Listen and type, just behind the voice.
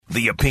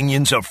The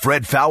opinions of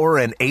Fred Fowler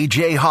and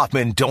A.J.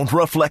 Hoffman don't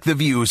reflect the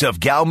views of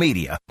Gal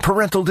Media.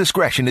 Parental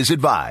discretion is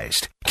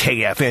advised.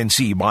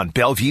 KFNC Mont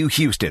Bellevue,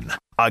 Houston,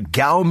 a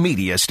Gal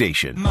Media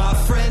station. My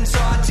friends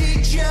are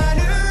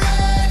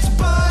degenerates,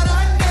 but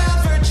I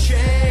never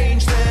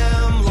change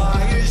them.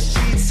 Liars,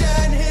 cheats,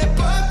 and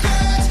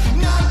hypocrites,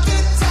 not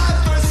the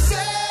time for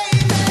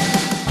saying.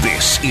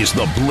 This is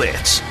The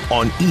Blitz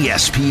on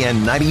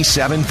ESPN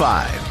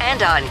 97.5.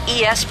 And on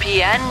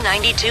ESPN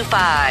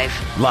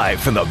 92.5.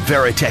 Live from the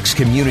Veritex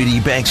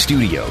Community Bank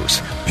Studios,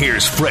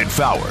 here's Fred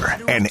Fowler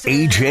and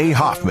A.J.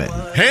 Hoffman.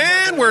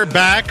 And we're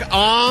back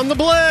on The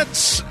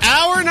Blitz.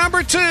 Hour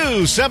number 2,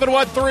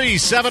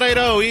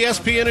 713-780.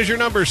 ESPN is your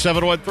number,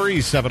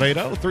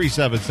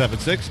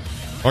 713-780-3776.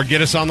 Or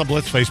get us on The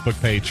Blitz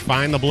Facebook page.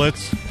 Find The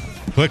Blitz,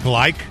 click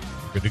like.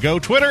 Good to go.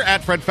 Twitter,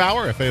 at Fred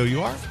Fowler,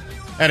 F-A-O-U-R.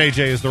 At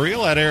AJ is the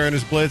real. At Aaron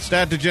is Blitz.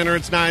 At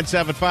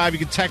Degenerates975. You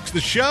can text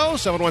the show,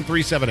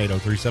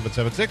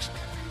 713-780-3776.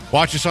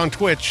 Watch us on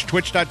Twitch,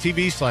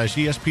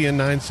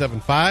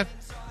 twitch.tv/ESPN975.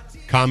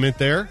 Comment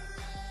there.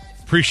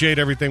 Appreciate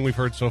everything we've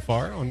heard so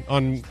far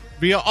on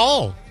via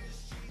all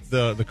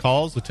the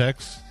calls, the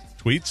texts,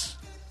 tweets,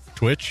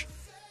 Twitch.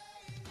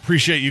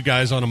 Appreciate you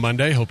guys on a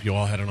Monday. Hope you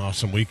all had an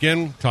awesome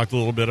weekend. Talked a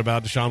little bit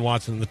about Deshaun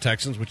Watson and the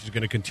Texans, which is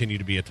going to continue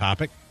to be a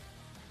topic.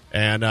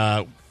 And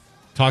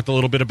talked a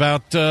little bit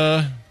about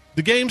the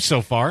game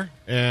so far,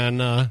 and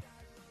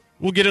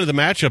we'll get into the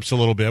matchups a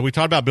little bit. We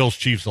talked about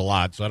Bills-Chiefs a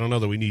lot, so I don't know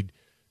that we need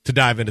to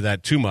dive into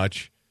that too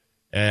much.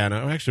 And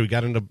actually, we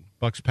got into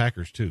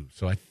Bucs-Packers too,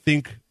 so I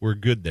think we're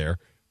good there.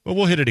 But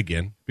we'll hit it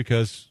again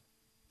because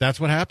that's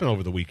what happened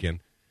over the weekend.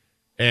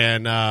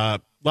 And a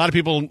lot of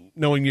people want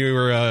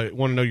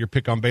to know your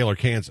pick on Baylor,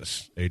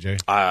 Kansas, AJ.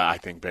 I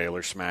think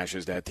Baylor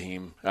smashes that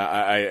team.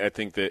 I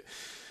think that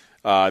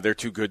they're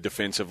too good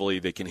defensively.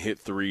 They can hit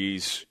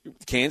threes.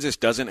 Kansas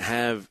don't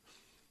have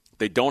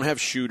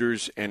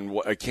shooters,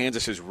 and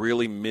Kansas is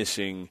really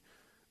missing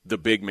the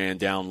big man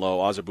down low.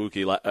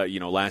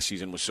 Azubuike, last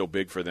season was so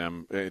big for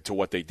them to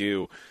what they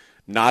do.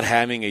 Not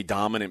having a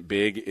dominant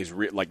big is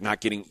like not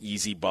getting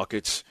easy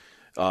buckets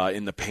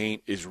in the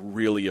paint is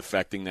really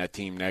affecting that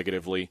team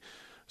negatively.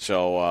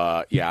 So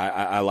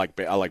I like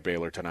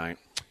Baylor tonight.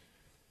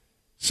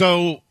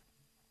 So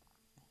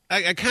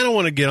I kind of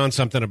want to get on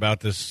something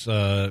about this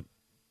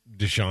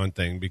Deshaun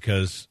thing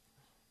because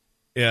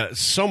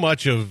so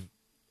much of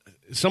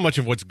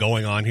what's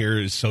going on here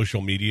is social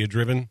media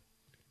driven,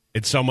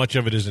 and so much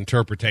of it is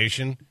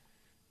interpretation.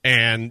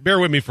 And bear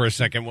with me for a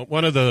second.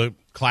 One of the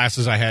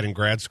classes I had in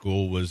grad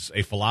school was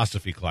a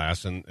philosophy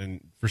class, and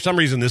for some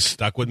reason this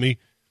stuck with me.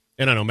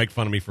 And I know, make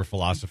fun of me for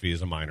philosophy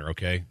as a minor,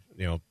 okay?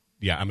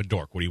 I'm a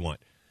dork. What do you want?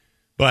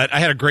 But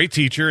I had a great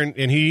teacher,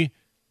 and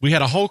we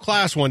had a whole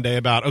class one day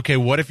about, okay,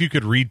 what if you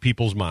could read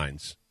people's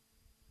minds?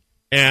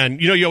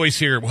 And, you always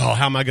hear, well,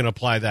 how am I going to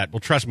apply that? Well,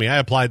 trust me, I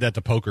applied that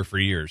to poker for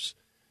years.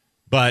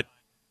 But,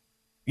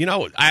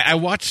 I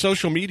watch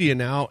social media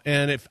now,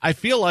 and I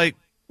feel like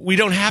we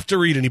don't have to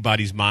read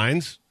anybody's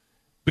minds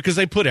because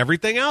they put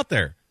everything out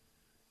there.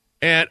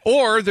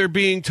 Or they're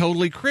being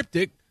totally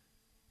cryptic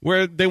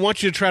where they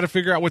want you to try to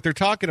figure out what they're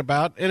talking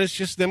about, and it's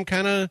just them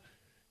kind of,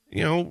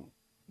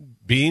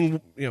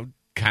 being,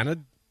 kind of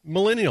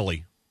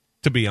millennially,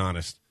 to be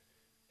honest.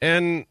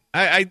 And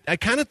I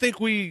kind of think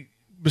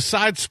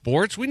besides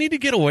sports, we need to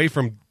get away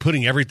from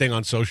putting everything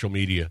on social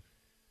media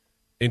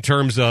in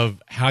terms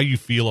of how you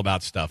feel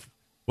about stuff,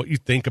 what you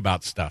think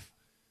about stuff.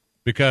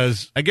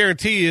 Because I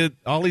guarantee you,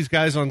 all these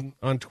guys on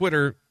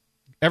Twitter,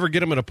 ever get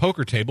them at a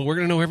poker table, we're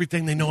going to know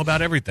everything they know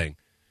about everything.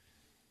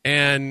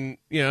 And,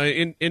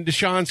 in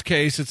Deshaun's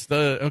case, it's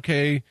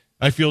okay,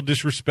 I feel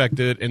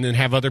disrespected, and then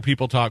have other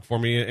people talk for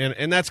me.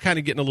 And that's kind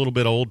of getting a little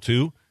bit old,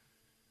 too.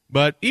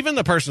 But even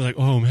the person's like,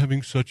 oh, I'm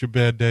having such a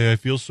bad day. I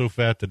feel so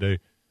fat today.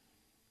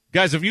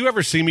 Guys, if you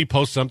ever see me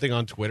post something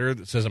on Twitter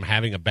that says I'm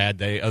having a bad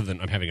day, other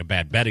than I'm having a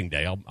bad betting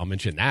day, I'll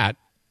mention that,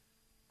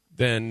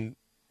 then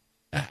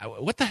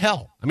what the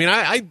hell? I mean,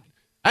 I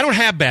don't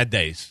have bad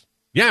days.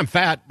 Yeah, I'm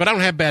fat, but I don't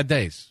have bad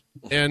days.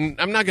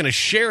 And I'm not going to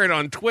share it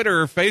on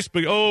Twitter or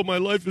Facebook. Oh, my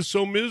life is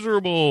so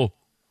miserable.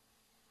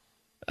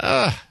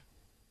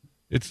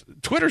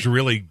 Twitter's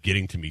really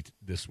getting to me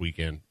this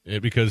weekend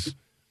because,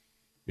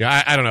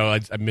 I don't know.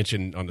 I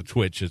mentioned on the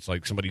Twitch, it's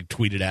like somebody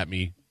tweeted at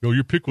me, "Oh,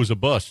 your pick was a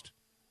bust."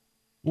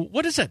 Well,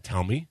 what does that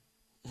tell me?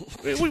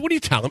 What do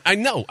you tell them? I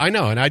know.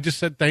 And I just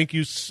said thank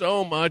you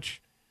so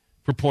much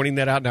for pointing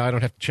that out. Now I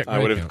don't have to check my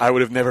account. I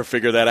would have never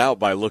figured that out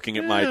by looking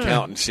at my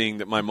account and seeing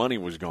that my money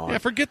was gone. Yeah,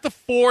 forget the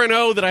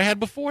 4-0 that I had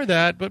before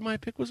that, but my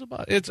pick was a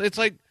bust. It's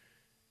like,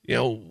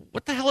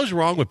 what the hell is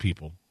wrong with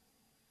people?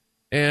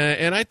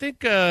 And I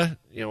think, I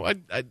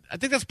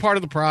think that's part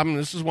of the problem.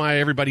 This is why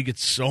everybody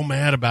gets so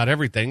mad about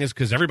everything, is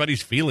because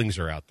everybody's feelings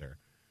are out there.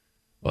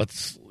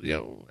 Let's,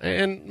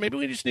 and maybe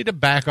we just need to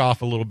back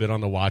off a little bit on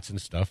the Watson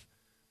stuff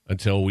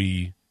until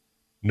we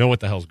know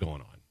what the hell's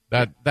going on.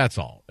 That's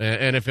all.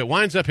 And if it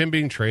winds up him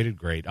being traded,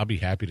 great. I'll be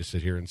happy to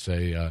sit here and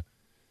say,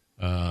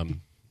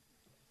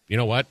 you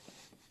know what?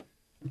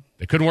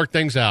 They couldn't work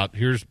things out.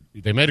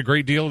 They made a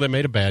great deal. They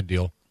made a bad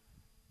deal.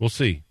 We'll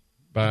see.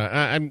 But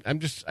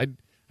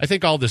I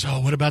think all this,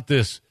 what about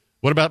this?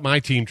 What about my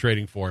team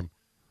trading for him?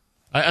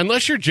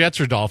 Unless you're Jets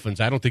or Dolphins,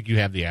 I don't think you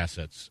have the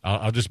assets.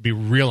 I'll just be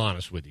real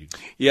honest with you.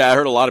 Yeah, I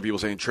heard a lot of people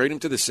saying, trade him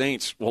to the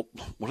Saints. Well,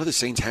 what do the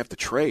Saints have to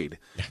trade?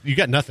 You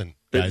got nothing,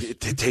 guys.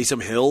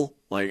 Taysom Hill?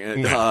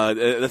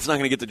 That's not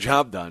going to get the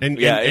job done. And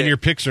your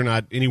picks are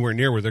not anywhere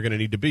near where they're going to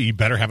need to be. You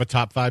better have a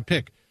top 5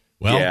 pick.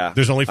 Well,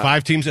 there's only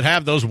 5 teams that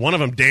have those. One of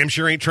them damn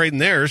sure ain't trading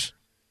theirs.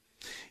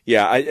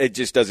 Yeah, it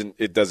just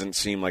doesn't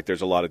seem like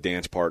there's a lot of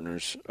dance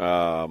partners.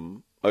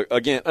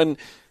 Again, and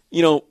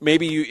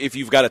maybe if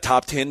you've got a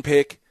top 10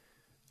 pick,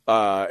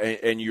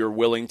 and you're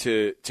willing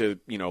to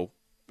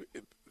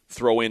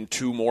throw in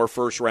 2 more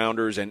first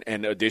rounders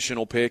and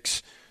additional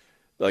picks,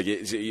 like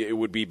it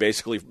would be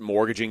basically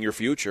mortgaging your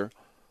future.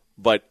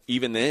 But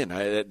even then,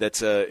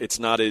 it's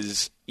not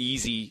as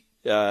easy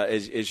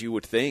as you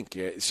would think.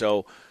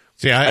 So,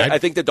 I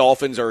think the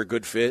Dolphins are a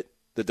good fit.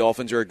 The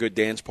Dolphins are a good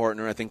dance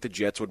partner. I think the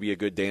Jets would be a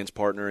good dance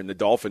partner, and the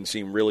Dolphins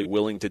seem really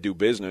willing to do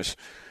business.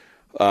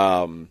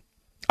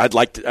 I'd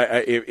like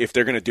to, if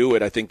they're going to do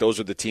it, I think those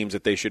are the teams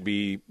that they should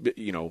be,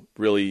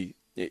 really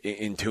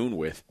in tune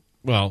with.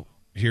 Well,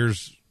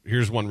 here's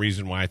one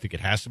reason why I think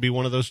it has to be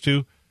one of those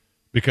two,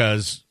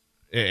 because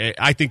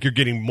I think you're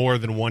getting more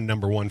than one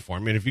number one for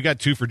him. I mean, if you got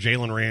 2 for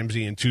Jalen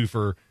Ramsey and 2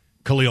 for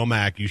Khalil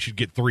Mack, you should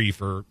get 3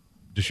 for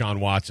Deshaun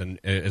Watson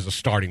as a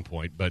starting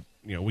point. But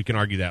we can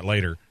argue that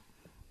later.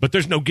 But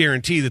there's no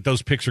guarantee that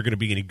those picks are going to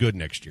be any good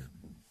next year.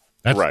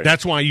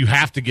 That's why you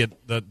have to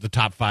get the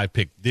top 5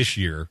 pick this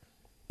year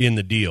in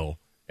the deal,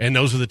 and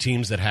those are the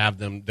teams that have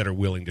them that are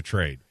willing to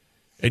trade.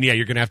 And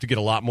you're going to have to get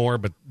a lot more,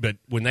 but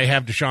when they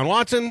have Deshaun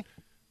Watson,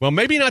 well,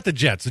 maybe not the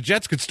Jets. The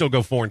Jets could still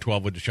go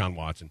 4-12 with Deshaun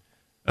Watson.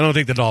 I don't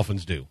think the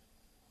Dolphins do,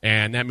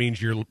 and that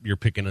means you're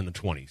picking in the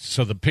 20s.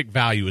 So the pick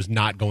value is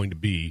not going to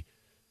be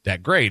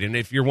that great. And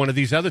if you're one of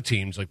these other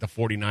teams like the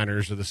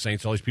 49ers or the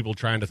Saints, all these people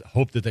trying to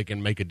hope that they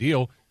can make a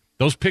deal,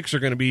 those picks are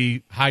going to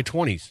be high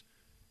 20s.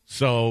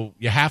 So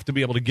you have to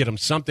be able to get them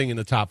something in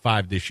the top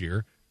 5 this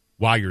year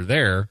while you're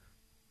there,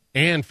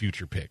 and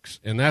future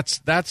picks. And that's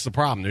the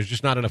problem. There's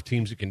just not enough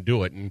teams that can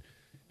do it.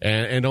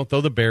 And don't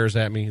throw the Bears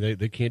at me.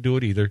 They can't do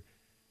it either.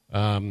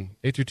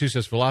 822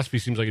 says, philosophy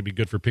seems like it'd be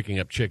good for picking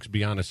up chicks.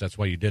 Be honest, that's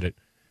why you did it.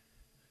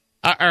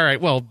 All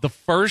right, well, the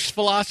first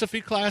philosophy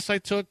class I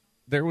took,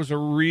 there was a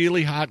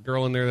really hot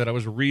girl in there that I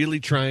was really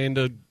trying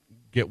to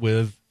get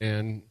with.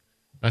 And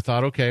I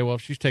thought, okay, well,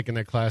 if she's taking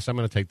that class, I'm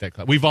going to take that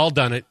class. We've all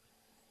done it.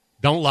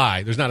 Don't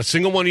lie. There's not a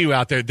single one of you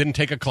out there that didn't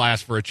take a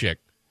class for a chick.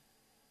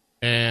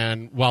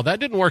 And while that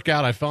didn't work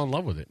out, I fell in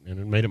love with it, and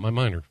it made it my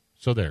minor.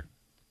 So there.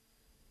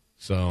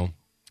 So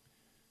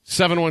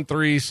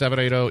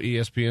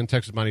 713-780-ESPN.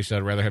 Texas Money said,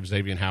 I'd rather have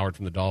Xavier Howard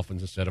from the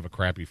Dolphins instead of a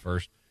crappy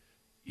first.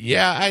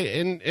 Yeah,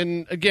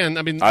 and again,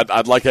 I mean,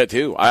 I'd like that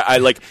too. I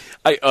like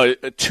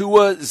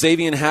Tua,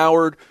 Xavier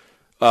Howard,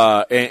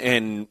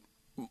 and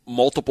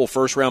multiple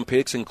first-round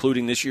picks,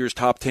 including this year's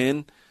top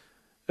 10,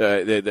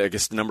 I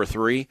guess number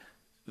 3.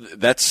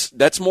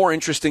 That's more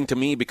interesting to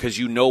me because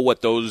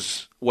what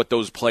those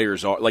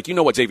players are. Like,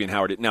 what Xavier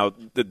Howard is. Now,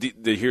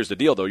 here's the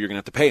deal, though. You're going to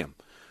have to pay him.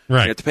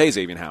 Right. You have to pay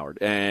Xavier Howard.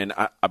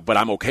 But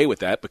I'm okay with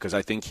that because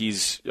I think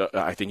he's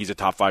a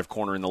top 5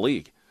 corner in the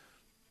league.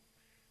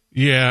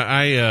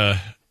 Yeah,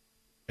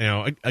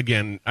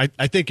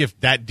 I think if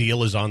that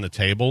deal is on the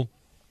table,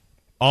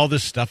 all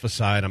this stuff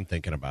aside, I'm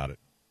thinking about it.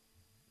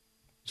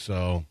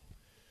 So,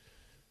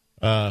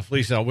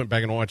 Felicia, I went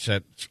back and watched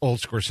that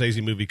old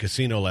Scorsese movie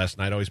Casino last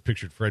night. I always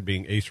pictured Fred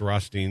being Ace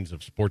Rothstein's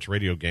of sports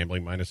radio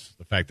gambling, minus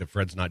the fact that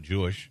Fred's not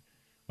Jewish.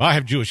 Well, I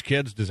have Jewish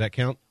kids. Does that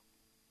count?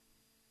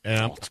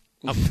 And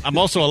I'm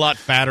also a lot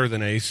fatter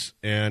than Ace,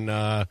 and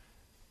I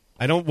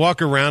don't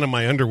walk around in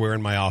my underwear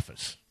in my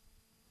office.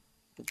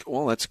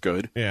 Well, that's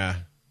good. Yeah.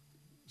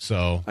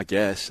 So I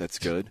guess that's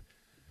good.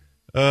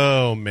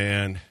 Oh,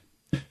 man.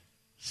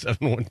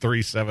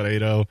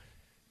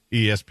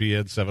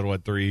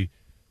 713-780-ESPN,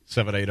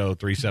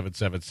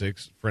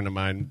 713-780-3776. A friend of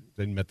mine,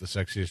 they met the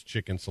sexiest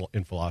chick in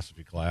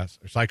philosophy class,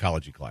 or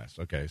psychology class.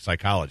 Okay,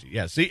 psychology.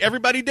 Yeah, see,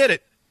 everybody did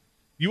it.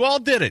 You all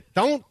did it.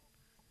 Don't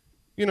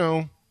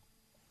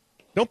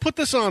put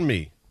this on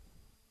me.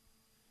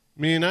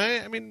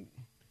 I mean,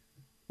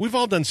 we've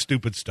all done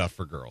stupid stuff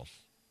for girls.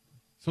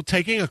 So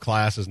taking a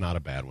class is not a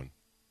bad one.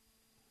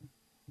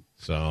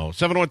 So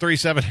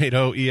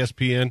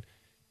 713-780-ESPN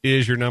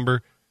is your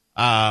number.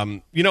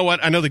 You know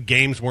what? I know the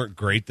games weren't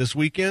great this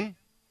weekend,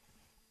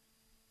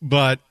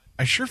 but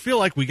I sure feel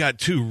like we got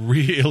 2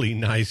 really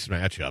nice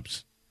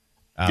matchups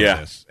out of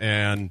this.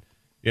 And,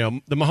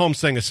 the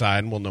Mahomes thing aside,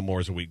 and we'll know more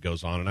as the week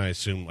goes on, and I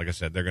assume, like I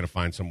said, they're going to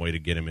find some way to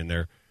get him in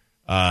there.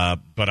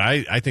 But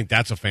I think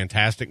that's a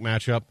fantastic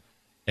matchup.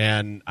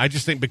 And I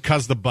just think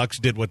because the Bucs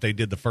did what they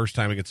did the first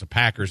time against the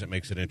Packers, it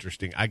makes it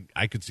interesting.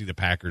 I could see the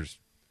Packers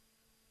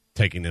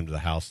taking them to the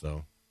house,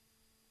 though.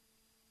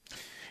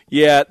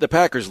 Yeah, the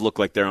Packers look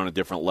like they're on a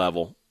different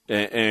level.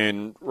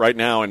 And right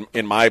now,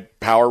 in my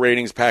power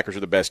ratings, Packers are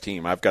the best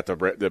team. I've got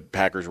the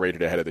Packers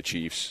rated ahead of the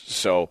Chiefs.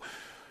 So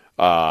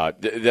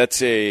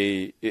That's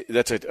a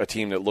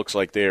team that looks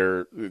like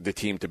they're the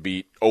team to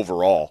beat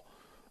overall.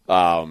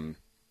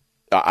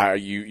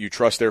 You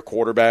trust their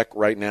quarterback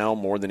right now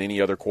more than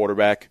any other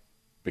quarterback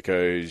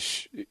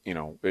because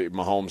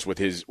Mahomes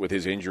with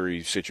his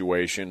injury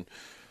situation,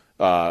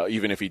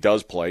 even if he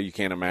does play, you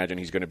can't imagine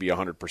he's going to be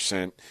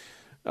 100%.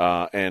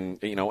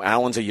 And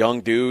Allen's a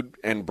young dude,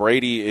 and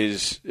Brady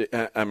is.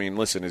 I mean,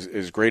 listen,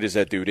 as great as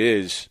that dude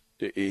is,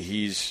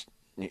 he's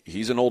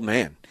an old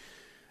man.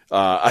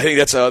 I think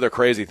that's the other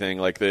crazy thing.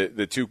 Like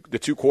the two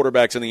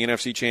quarterbacks in the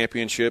NFC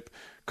Championship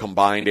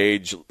combined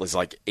age was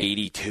like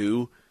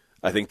 82.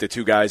 I think the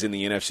two guys in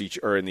the NFC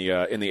or in the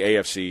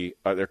AFC,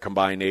 their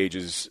combined age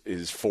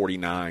is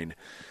 49.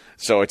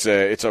 So it's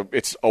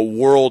a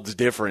world's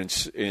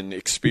difference in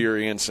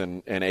experience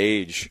and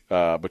age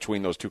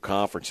between those two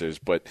conferences.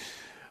 But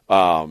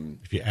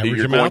if you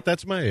average them out,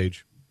 that's my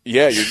age.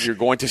 Yeah, you're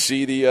going to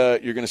see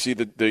the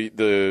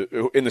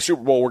in the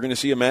Super Bowl. We're going to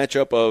see a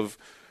matchup of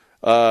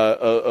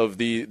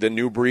the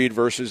new breed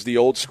versus the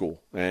old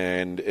school,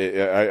 and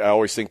I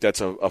always think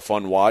that's a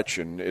fun watch,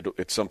 and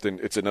it's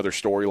another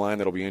storyline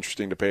that'll be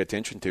interesting to pay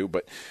attention to.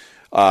 But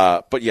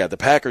yeah, the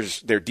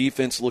Packers, their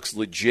defense looks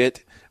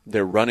legit,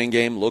 their running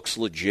game looks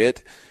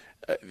legit.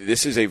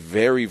 This is a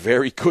very,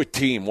 very good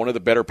team, one of the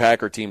better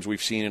Packer teams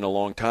we've seen in a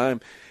long time.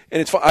 And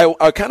it's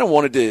I kind of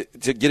wanted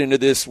to get into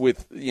this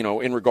with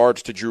in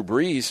regards to Drew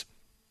Brees,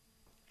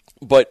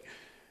 but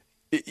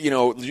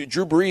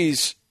Drew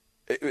Brees.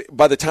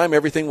 By the time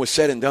everything was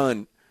said and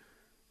done,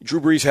 Drew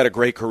Brees had a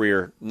great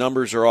career.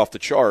 Numbers are off the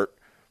chart.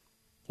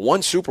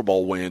 One Super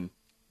Bowl win.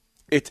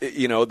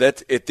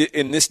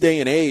 In this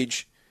day and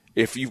age,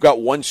 if you've got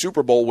one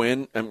Super Bowl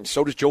win,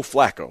 so does Joe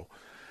Flacco.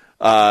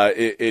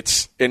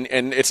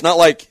 It's not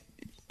like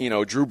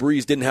Drew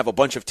Brees didn't have a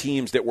bunch of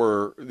teams that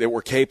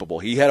were capable.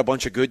 He had a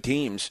bunch of good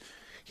teams.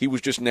 He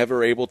was just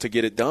never able to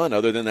get it done.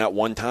 Other than that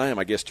one time,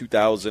 I guess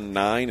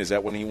 2009 is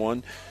that when he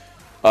won.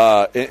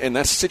 And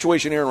that's the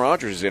situation Aaron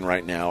Rodgers is in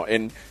right now.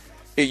 And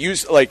it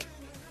used,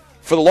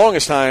 for the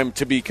longest time,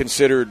 to be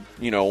considered,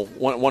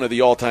 one of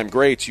the all-time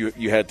greats,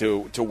 you had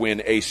to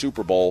win a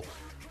Super Bowl.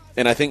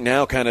 And I think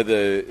now kind of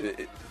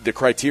the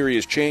criteria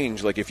has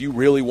changed. Like, if you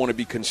really want to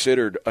be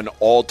considered an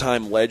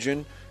all-time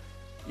legend,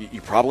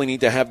 you probably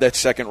need to have that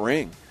second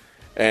ring.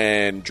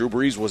 And Drew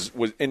Brees was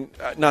and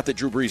not that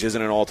Drew Brees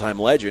isn't an all-time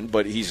legend,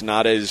 but he's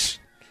not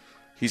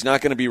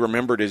going to be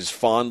remembered as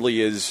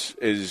fondly as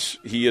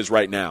he is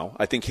right now.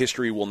 I think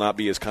history will not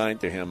be as kind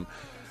to him.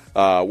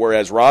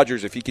 Whereas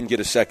Rodgers, if he can get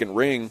a second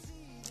ring,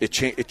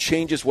 it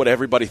changes what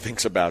everybody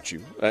thinks about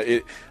you.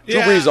 Drew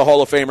Brees is a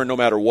Hall of Famer no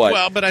matter what.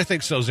 Well, but I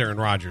think so's Aaron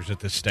Rodgers at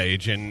this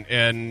stage.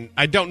 And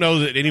I don't know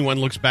that anyone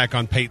looks back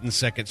on Peyton's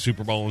second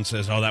Super Bowl and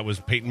says, oh, that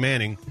was Peyton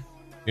Manning.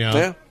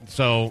 Yeah.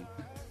 So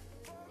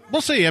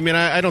we'll see. I mean,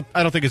 I don't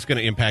think it's going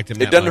to impact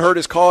him It doesn't hurt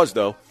his cause,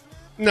 though.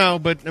 No,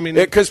 but I mean,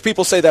 because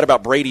people say that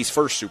about Brady's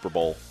first Super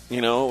Bowl.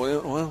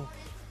 Well,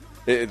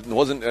 it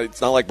wasn't.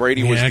 It's not like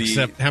Brady was the.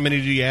 Except how many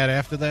did he add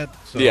after that?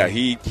 So. Yeah,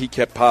 he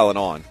kept piling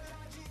on.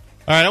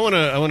 All right, I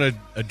want to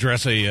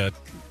address a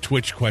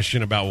Twitch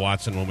question about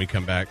Watson when we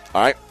come back.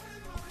 All right,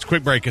 it's a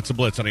quick break. It's a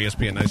Blitz on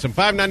ESPN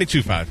 97.5,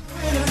 92.5.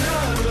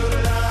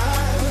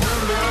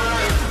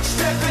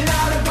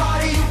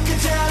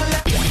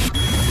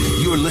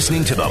 You're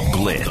listening to the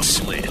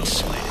Blitz. On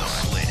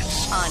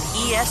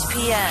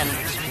ESPN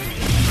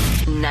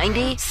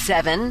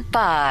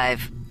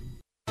 97.5.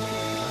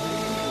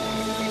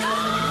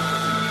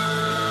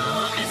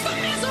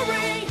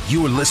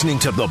 You're listening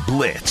to the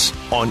Blitz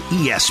on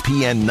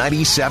ESPN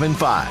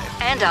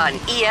 97.5. And on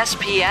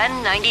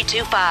ESPN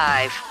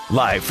 92.5.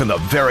 Live from the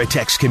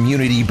Veritex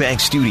Community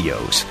Bank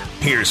Studios,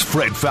 here's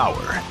Fred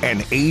Fowler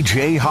and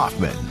A.J.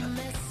 Hoffman.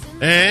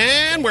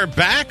 And we're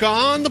back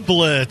on the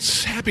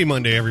Blitz. Happy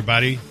Monday,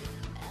 everybody.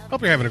 Hope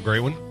you're having a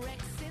great one.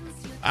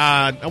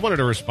 I wanted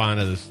to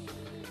respond to this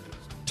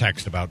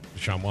text about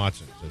Deshaun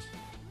Watson. It's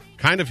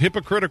kind of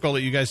hypocritical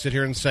that you guys sit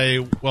here and say,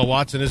 well,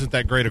 Watson isn't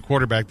that great a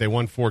quarterback. They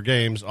won 4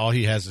 games. All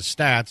he has is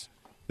stats.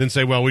 Then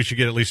say, well, we should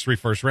get at least 3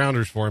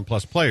 first-rounders for him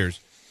plus players.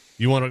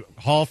 You want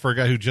to haul for a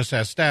guy who just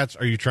has stats?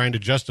 Are you trying to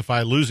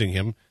justify losing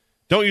him?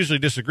 Don't usually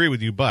disagree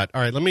with you, but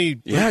all right, let me.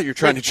 Yeah, you're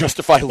trying to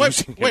justify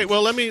losing him. Wait,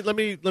 well, let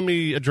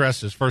me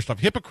address this first off.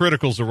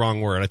 Hypocritical is the wrong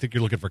word. I think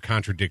you're looking for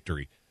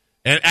contradictory,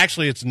 and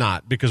actually, it's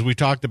not, because we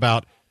talked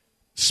about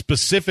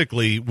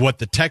specifically what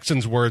the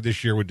Texans were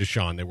this year with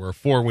Deshaun. They were a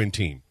 4-win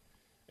team,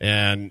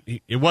 and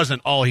it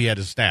wasn't all he had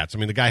his stats. I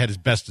mean, the guy had his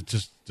best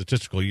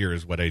statistical year,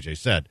 is what AJ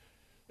said,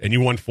 and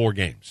you won 4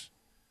 games.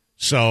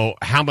 So,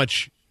 how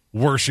much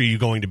worse are you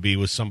going to be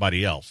with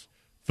somebody else?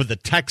 For the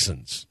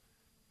Texans.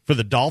 For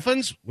the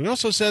Dolphins, we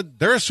also said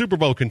they're a Super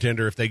Bowl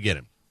contender if they get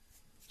him.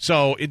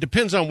 So it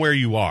depends on where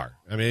you are.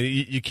 I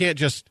mean, you can't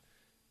just,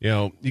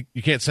 you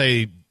can't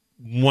say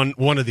one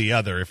or the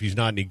other. If he's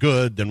not any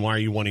good, then why are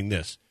you wanting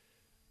this?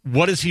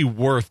 What is he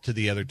worth to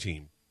the other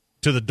team?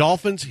 To the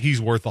Dolphins, he's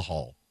worth a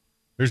haul.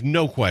 There's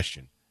no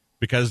question,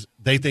 because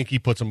they think he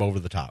puts them over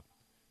the top.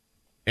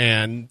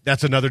 And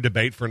that's another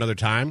debate for another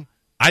time.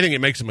 I think it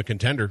makes him a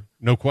contender,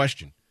 no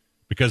question,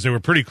 because they were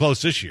pretty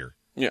close this year.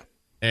 Yeah.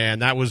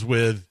 And that was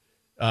with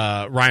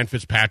Ryan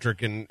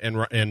Fitzpatrick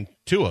and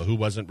Tua, who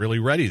wasn't really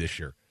ready this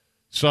year.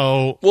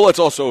 So, well, let's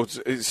also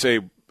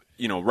say,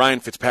 Ryan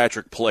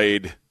Fitzpatrick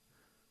played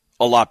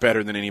a lot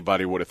better than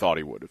anybody would have thought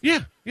he would have.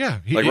 Yeah.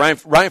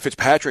 Ryan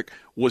Fitzpatrick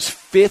was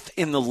 5th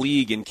in the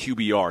league in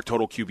QBR,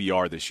 total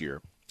QBR this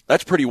year.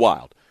 That's pretty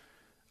wild.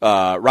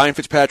 Ryan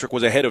Fitzpatrick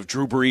was ahead of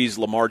Drew Brees,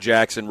 Lamar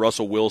Jackson,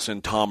 Russell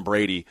Wilson, Tom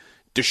Brady,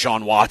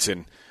 Deshaun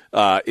Watson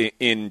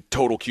in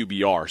total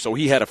QBR. So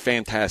he had a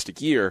fantastic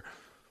year.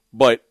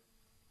 But,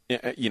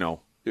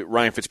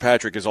 Ryan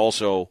Fitzpatrick is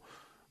also,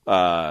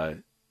 a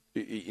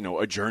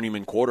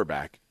journeyman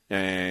quarterback,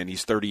 and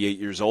he's 38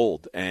 years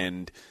old.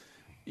 And,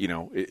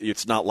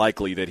 it's not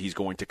likely that he's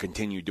going to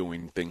continue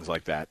doing things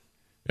like that.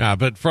 Yeah,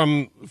 but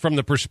from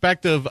the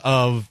perspective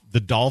of the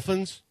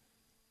Dolphins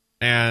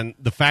and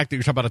the fact that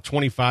you're talking about a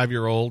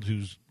 25-year-old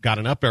who's got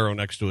an up arrow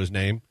next to his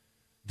name,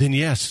 then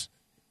yes,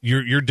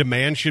 your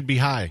demand should be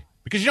high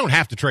because you don't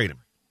have to trade him.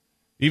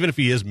 Even if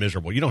he is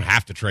miserable, you don't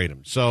have to trade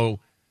him. So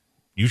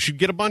you should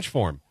get a bunch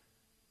for him.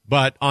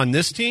 But on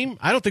this team,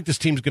 I don't think this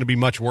team's going to be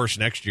much worse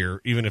next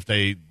year, even if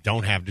they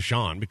don't have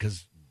Deshaun,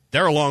 because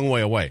they're a long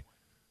way away.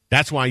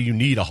 That's why you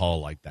need a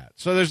haul like that.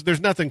 So there's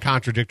nothing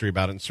contradictory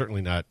about it, and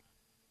certainly not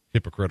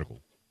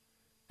hypocritical.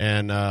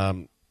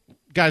 And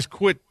guys,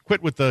 quit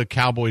with the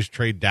Cowboys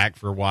trade Dak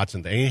for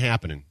Watson. That ain't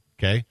happening.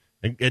 Okay,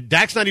 and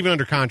Dak's not even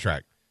under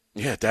contract.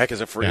 Yeah, Dak is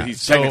a free. Yeah.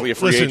 He's So, technically a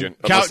free listen,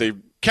 agent Cowboys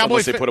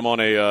unless they put him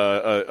on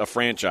a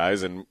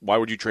franchise. And why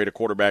would you trade a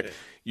quarterback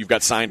you've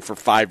got signed for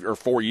 5 or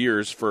 4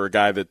 years for a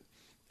guy that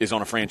is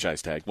on a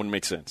franchise tag? Wouldn't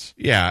make sense.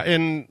 Yeah,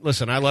 and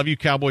listen, I love you,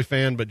 Cowboy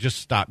fan, but just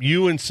stop.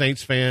 You and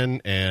Saints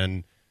fan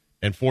and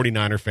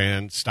 49er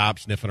fan, stop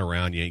sniffing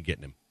around. You ain't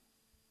getting him.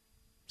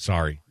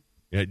 Sorry.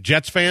 Yeah,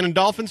 Jets fan and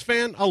Dolphins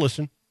fan, I'll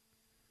listen.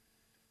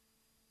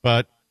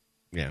 But,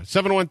 yeah,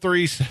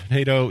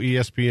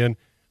 713-780-ESPN.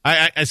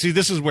 I see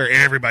this is where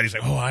everybody's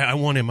like, I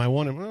want him.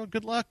 Well,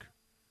 good luck.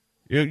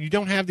 You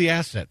don't have the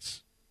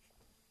assets.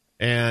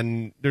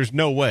 And there's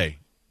no way.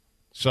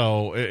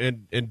 So,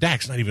 and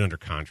Dak's not even under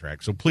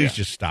contract, so please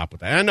just stop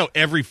with that. And I know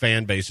every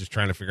fan base is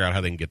trying to figure out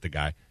how they can get the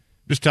guy.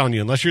 I'm just telling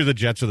you, unless you're the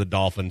Jets or the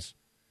Dolphins,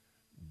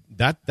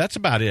 that's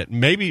about it.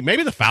 Maybe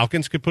the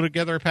Falcons could put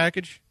together a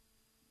package,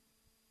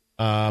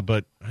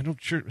 but I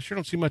sure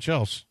don't see much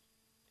else.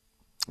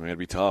 I mean, it'd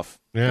be tough.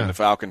 Yeah. And the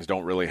Falcons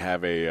don't really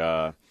have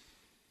a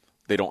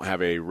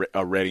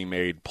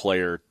ready-made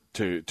player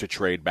to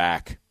trade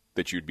back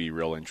that you'd be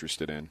real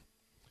interested in.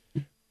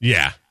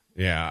 Yeah.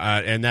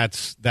 And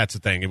that's the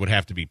thing. It would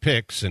have to be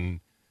picks, and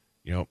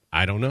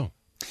I don't know.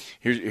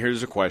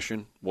 Here's a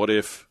question: what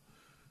if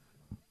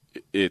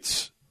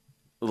it's,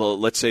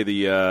 let's say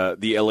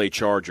the LA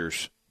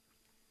Chargers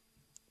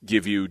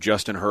give you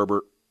Justin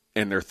Herbert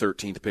and their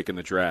 13th pick in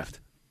the draft?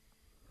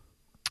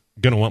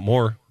 Gonna want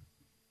more.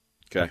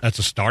 Okay, that's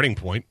a starting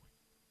point.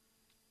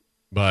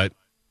 But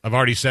I've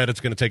already said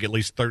it's going to take at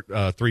least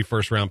 3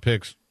 first-round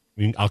picks.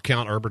 I mean, I'll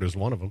count Herbert as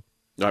one of them.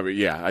 I mean,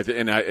 yeah, I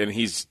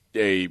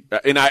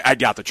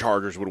doubt the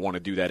Chargers would want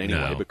to do that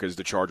anyway because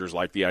the Chargers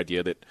like the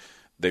idea that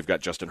they've got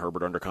Justin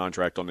Herbert under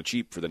contract on the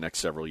cheap for the next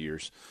several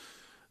years.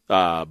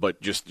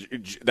 But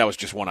that was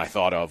just one I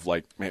thought of,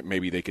 like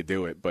maybe they could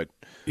do it. But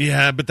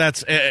yeah, but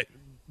that's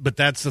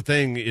the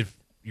thing. If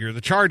you're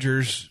the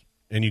Chargers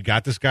and you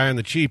got this guy on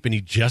the cheap and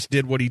he just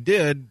did what he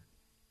did,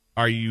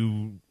 are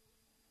you?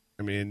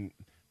 I mean,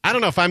 I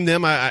don't know if I'm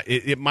them.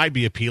 It might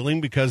be appealing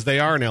because they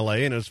are in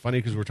L.A. and it's funny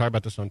because we're talking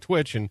about this on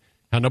Twitch and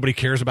how nobody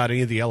cares about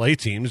any of the L.A.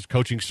 teams,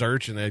 coaching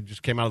search, and they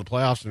just came out of the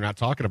playoffs and they're not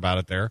talking about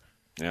it there.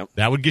 Yep.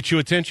 That would get you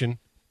attention.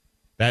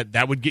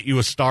 That would get you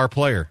a star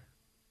player.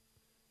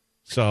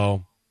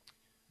 So,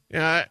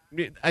 yeah,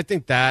 I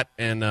think that,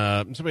 and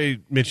somebody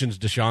mentions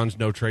Deshaun's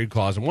no-trade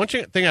clause. And one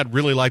thing I'd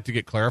really like to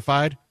get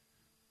clarified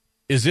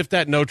is if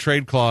that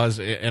no-trade clause,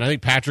 and I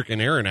think Patrick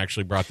and Aaron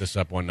actually brought this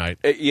up one night.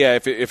 Yeah,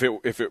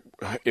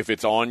 if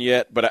it's on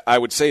yet, but I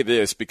would say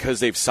this, because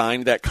they've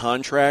signed that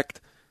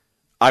contract,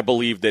 I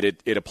believe that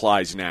it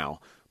applies now.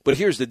 But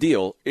here's the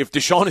deal. If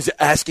Deshaun is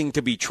asking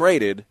to be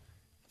traded,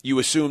 you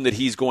assume that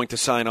he's going to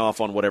sign off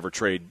on whatever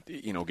trade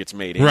gets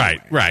made anyway.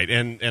 Right.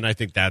 And I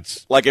think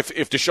that's... Like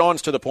if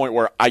Deshaun's to the point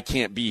where I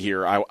can't be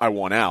here, I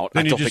want out.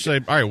 Then you just say,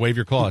 all right, waive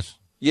your clause.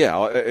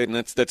 Yeah, and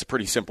that's a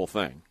pretty simple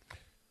thing.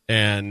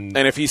 And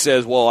if he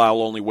says, well,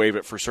 I'll only waive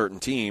it for certain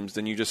teams,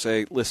 then you just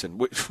say, listen,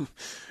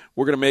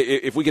 we're going to make...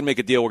 If we can make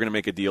a deal, we're going to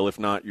make a deal. If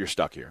not, you're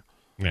stuck here.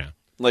 Yeah.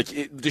 Like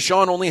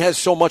Deshaun only has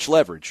so much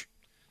leverage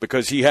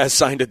because he has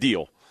signed a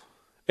deal.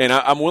 And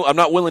I'm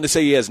not willing to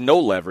say he has no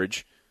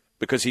leverage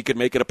because he could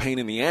make it a pain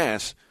in the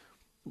ass,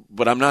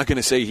 but I'm not going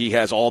to say he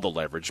has all the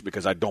leverage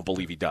because I don't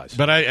believe he does.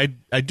 But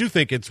I do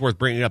think it's worth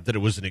bringing up that it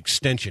was an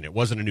extension. It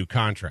wasn't a new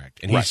contract.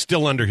 And he's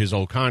still under his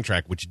old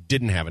contract, which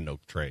didn't have a no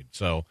trade.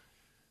 So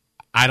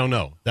I don't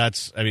know.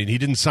 He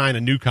didn't sign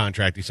a new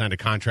contract. He signed a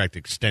contract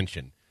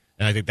extension.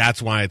 And I think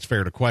that's why it's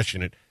fair to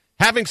question it.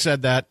 Having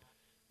said that,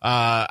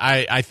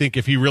 I think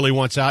if he really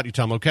wants out, you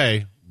tell him,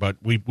 okay, but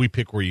we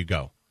pick where you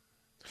go.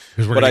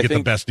 Because we're But going I to get the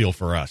think- best deal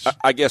for us.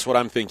 I guess what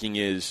I'm thinking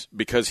is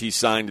because he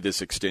signed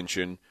this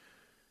extension,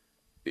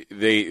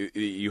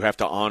 you have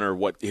to honor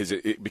what because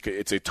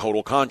it's a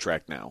total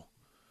contract now.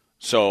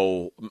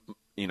 So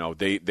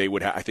they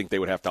would I think they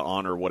would have to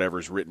honor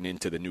whatever's written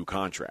into the new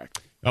contract.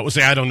 I would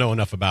say I don't know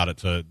enough about it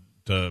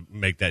to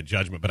make that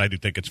judgment, but I do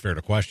think it's fair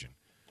to question.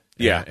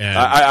 Yeah,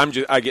 And-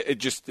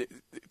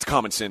 it's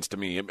common sense to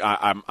me.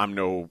 I'm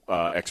no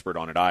expert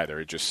on it either.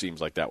 It just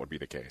seems like that would be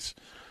the case.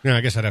 Yeah,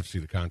 I guess I'd have to see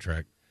the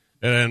contract.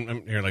 And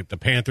then here, like the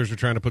Panthers are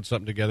trying to put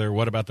something together.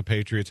 What about the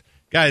Patriots,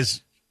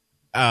 guys?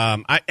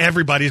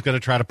 Everybody's going to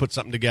try to put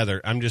something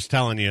together. I'm just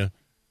telling you,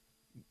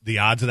 the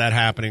odds of that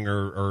happening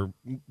are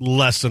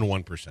less than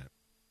 1%.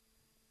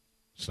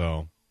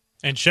 So,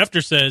 And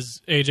Schefter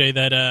says, AJ,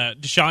 that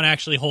Deshaun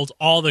actually holds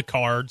all the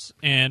cards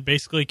and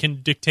basically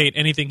can dictate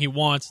anything he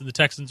wants, and the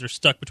Texans are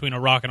stuck between a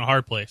rock and a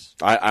hard place.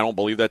 I don't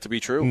believe that to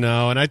be true.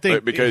 no, and I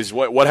think Because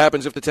what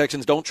happens if the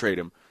Texans don't trade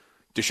him?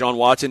 Deshaun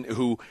Watson,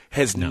 who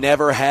has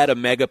never had a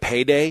mega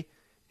payday,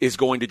 is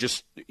going to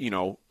just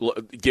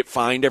get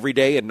fined every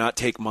day and not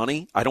take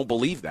money. I don't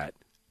believe that.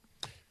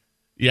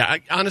 Yeah,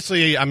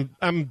 honestly, I'm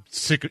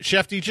sick.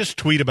 Shefty, just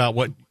tweet about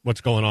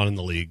what's going on in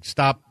the league.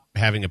 Stop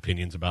having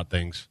opinions about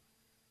things.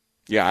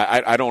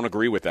 Yeah, I don't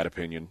agree with that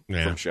opinion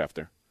Yeah. from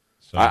Schefter.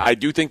 So, I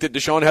do think that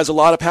Deshaun has a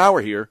lot of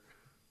power here,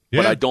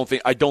 but Yeah.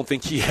 I don't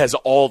think he has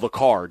all the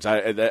cards.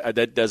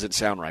 That doesn't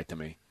sound right to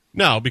me.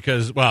 No,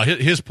 because, well,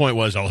 his point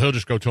was, he'll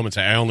just go to him and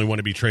say, I only want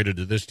to be traded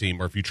to this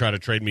team, or if you try to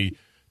trade me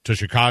to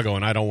Chicago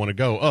and I don't want to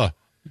go,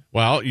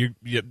 well, you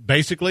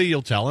basically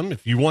you'll tell him,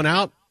 if you want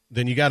out,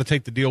 then you got to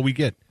take the deal we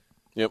get.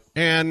 Yep.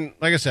 And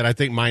like I said, I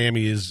think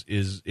Miami is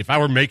if I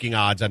were making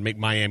odds, I'd make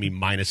Miami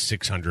minus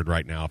 600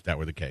 right now if that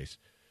were the case.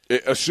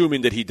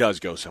 Assuming that he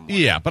does go somewhere.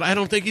 Yeah, but I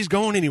don't think he's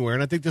going anywhere,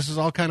 and I think this is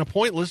all kind of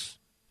pointless.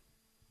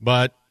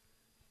 But,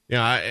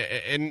 yeah,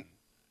 and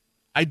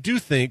I do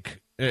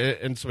think,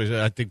 and somebody said,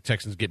 I think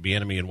Texans get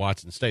Bieniemy and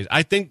Watson stays.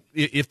 I think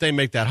if they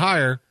make that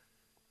higher,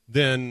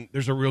 then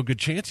there's a real good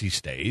chance he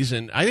stays.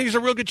 And I think there's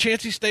a real good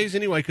chance he stays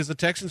anyway because the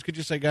Texans could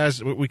just say,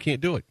 guys, we can't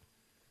do it.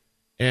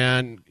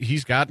 And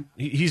he's not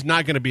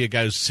going to be a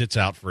guy who sits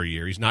out for a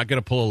year. He's not going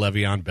to pull a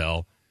Le'Veon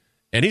Bell.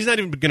 And he's not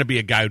even going to be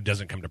a guy who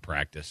doesn't come to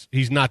practice.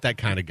 He's not that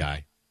kind of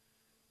guy.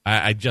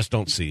 I just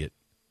don't see it.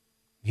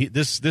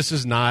 This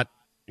is not,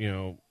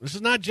 this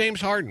is not James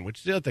Harden, which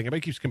is the other thing.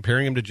 Everybody keeps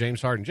comparing him to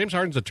James Harden. James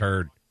Harden's a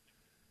turd.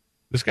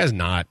 This guy's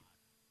not.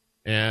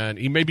 And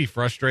he may be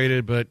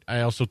frustrated, but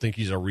I also think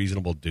he's a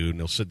reasonable dude, and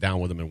he'll sit down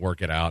with him and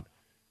work it out.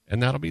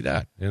 And that'll be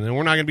that. And then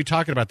we're not going to be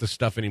talking about this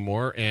stuff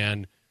anymore.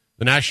 And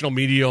the national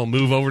media will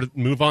move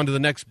on to the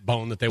next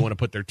bone that they want to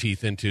put their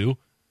teeth into.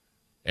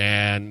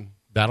 And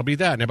that'll be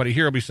that. And everybody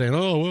here will be saying,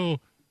 oh,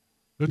 well,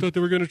 I thought they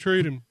were going to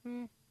trade him.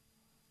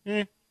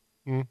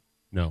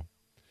 No.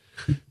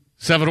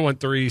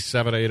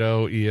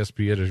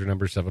 713-780-ESPN is your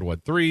number,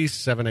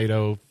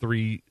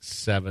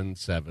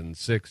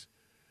 713-780-3776.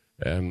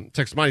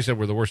 Text Money said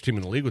we're the worst team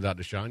in the league without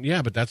Deshaun.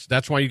 Yeah, but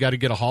that's why you got to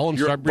get a haul and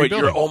start But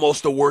rebuilding. you're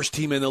almost the worst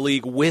team in the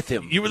league with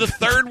him. You were the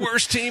third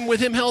worst team with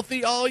him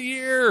healthy all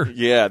year.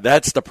 Yeah,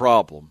 that's the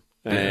problem.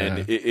 And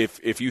Yeah.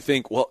 if you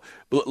think, well,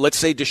 let's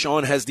say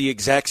Deshaun has the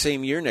exact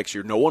same year next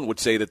year, no one would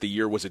say that the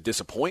year was a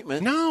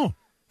disappointment. No.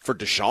 For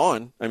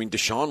Deshaun, I mean,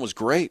 Deshaun was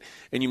great.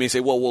 And you may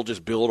say, well, we'll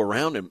just build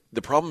around him.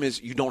 The problem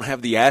is you don't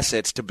have the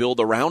assets to build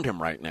around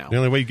him right now. The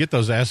only way you get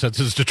those assets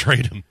is to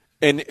trade him.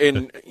 And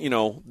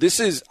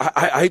this is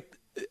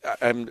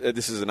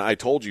this is an I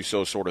told you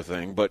so sort of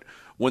thing. But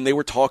when they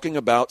were talking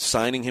about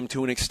signing him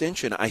to an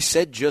extension, I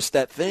said just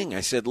that thing.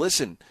 I said,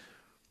 listen,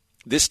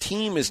 this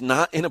team is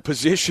not in a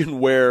position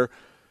where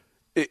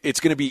it's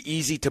going to be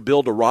easy to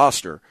build a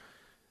roster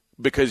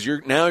because you're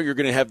going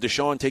to have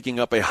Deshaun taking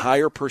up a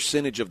higher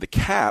percentage of the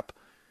cap,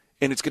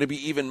 and it's going to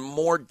be even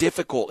more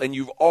difficult. And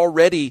you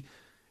already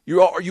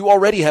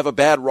have a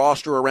bad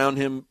roster around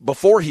him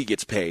before he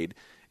gets paid.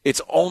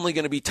 It's only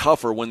going to be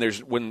tougher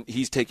when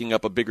he's taking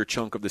up a bigger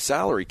chunk of the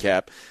salary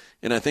cap.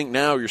 And I think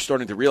now you're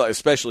starting to realize,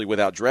 especially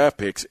without draft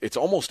picks, it's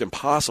almost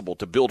impossible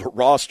to build a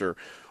roster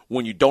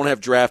when you don't have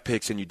draft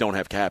picks and you don't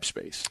have cap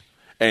space.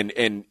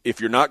 And if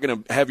you're not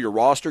going to have your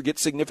roster get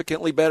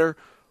significantly better,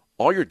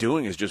 all you're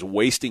doing is just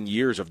wasting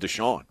years of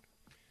Deshaun.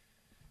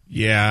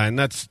 Yeah, and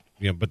that's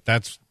but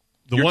that's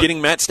the You're one.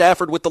 getting Matt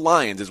Stafford with the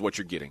Lions is what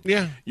you're getting.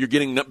 Yeah. You're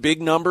getting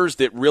big numbers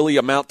that really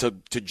amount to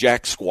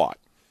jack squat.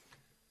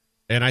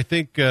 And I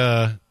think,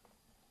 I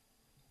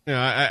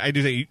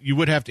do think you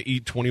would have to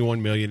eat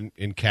 $21 million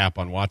in cap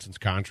on Watson's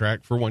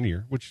contract for 1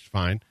 year, which is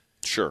fine.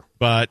 Sure.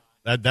 But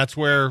that's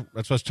what I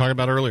was talking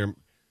about earlier.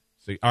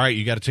 See, all right,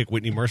 you got to take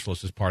Whitney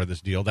Merciless as part of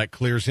this deal. That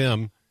clears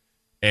him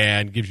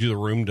and gives you the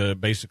room to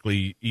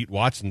basically eat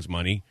Watson's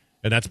money,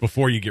 and that's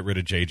before you get rid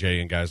of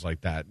JJ and guys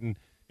like that. And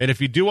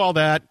if you do all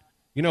that,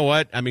 you know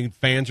what? I mean,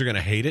 fans are going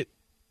to hate it,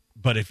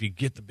 but if you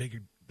get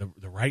the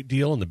right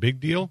deal and the big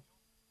deal,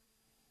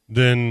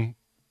 then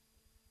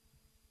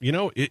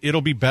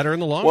it'll be better in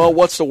the long Well, run.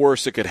 what's the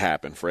worst that could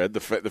happen, Fred? The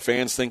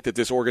fans think that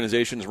this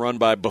organization is run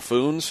by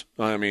buffoons?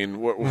 I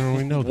mean,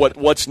 we know that.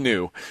 what's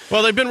new?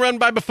 Well, they've been run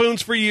by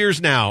buffoons for years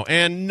now,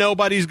 and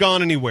nobody's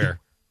gone anywhere.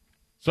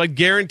 So I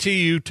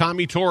guarantee you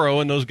Tommy Toro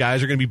and those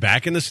guys are going to be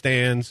back in the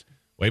stands,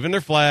 waving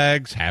their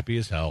flags, happy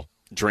as hell.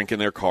 Drinking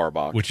their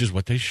Carbach. Which is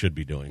what they should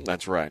be doing.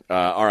 That's right.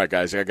 All right,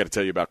 guys, I got to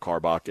tell you about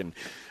Carbach. And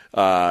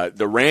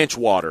the ranch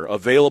water,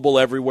 available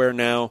everywhere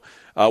now.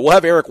 We'll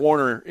have Eric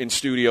Warner in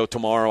studio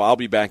tomorrow. I'll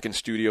be back in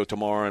studio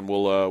tomorrow, and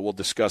we'll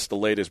discuss the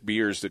latest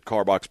beers that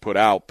Carbach's put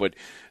out. But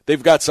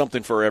they've got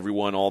something for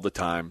everyone all the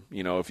time.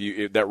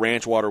 If that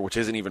ranch water, which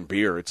isn't even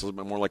beer, it's a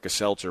little bit more like a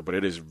seltzer, but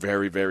it is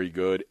very, very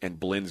good and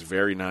blends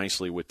very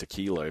nicely with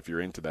tequila if you're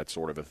into that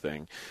sort of a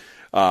thing.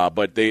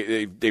 But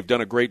they've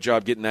done a great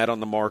job getting that on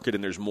the market,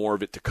 and there's more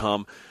of it to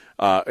come.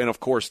 And, of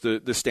course,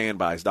 the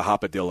standbys, the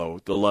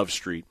Hopadillo, the Love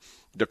Street,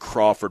 the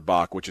Crawford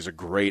Bock, which is a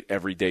great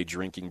everyday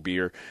drinking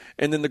beer,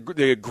 and then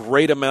the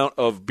great amount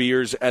of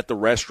beers at the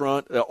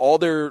restaurant, all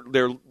their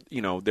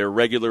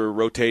regular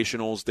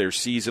rotationals, their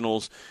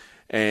seasonals,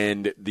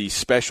 and the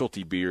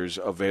specialty beers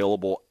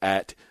available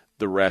at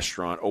the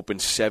restaurant. Open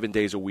 7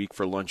 days a week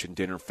for lunch and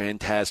dinner.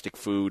 Fantastic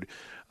food,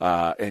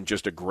 and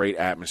just a great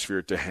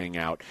atmosphere to hang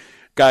out.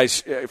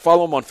 Guys,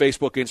 follow them on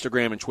Facebook,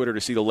 Instagram, and Twitter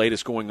to see the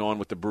latest going on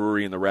with the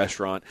brewery and the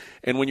restaurant.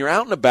 And when you're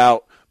out and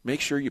about,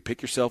 make sure you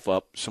pick yourself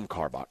up some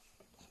Carbach.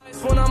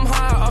 When I'm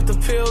high off the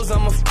pills,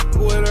 I'm a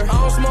with her. I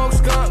don't smoke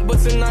skunk, but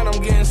tonight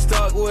I'm getting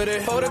stuck with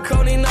it. Hold the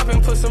codeine up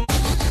and put some.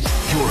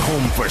 Your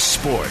home for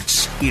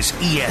sports is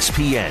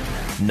ESPN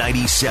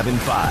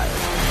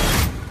 97.5.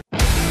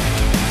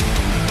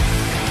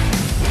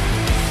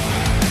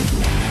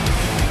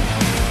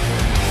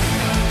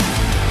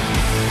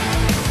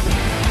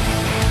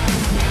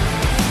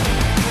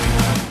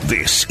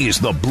 This is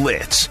The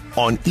Blitz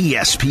on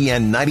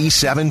ESPN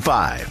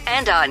 97.5.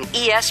 And on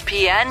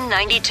ESPN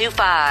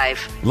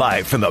 92.5.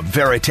 Live from the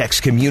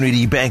Veritex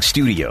Community Bank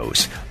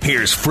Studios,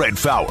 here's Fred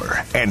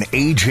Fowler and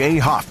A.J.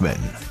 Hoffman.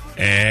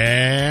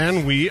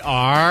 And we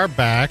are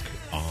back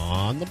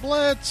on The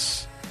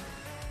Blitz.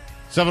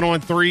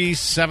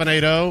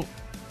 713-780.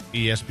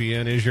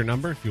 ESPN is your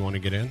number if you want to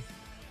get in.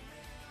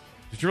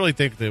 Did you really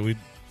think that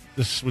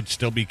this would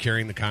still be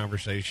carrying the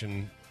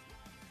conversation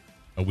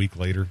a week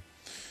later?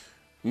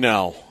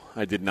 No,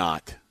 I did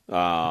not.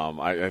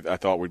 I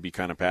thought we'd be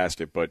kind of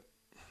past it, but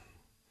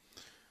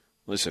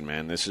listen,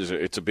 man,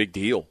 it's a big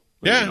deal.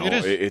 Yeah,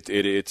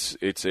 it is.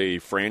 It's a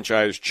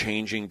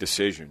franchise-changing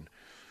decision,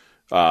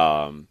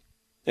 and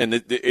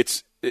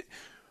it's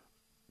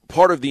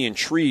part of the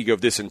intrigue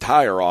of this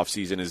entire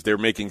offseason is they're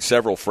making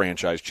several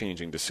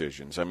franchise-changing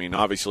decisions. I mean,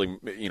 obviously,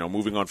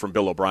 moving on from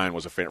Bill O'Brien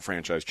was a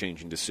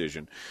franchise-changing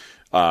decision.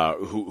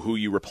 Who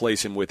you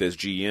replace him with as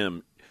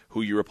GM,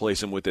 who you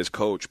replace him with as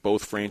coach,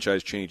 both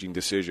franchise-changing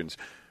decisions.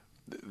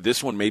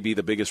 This one may be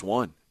the biggest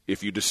one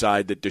if you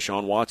decide that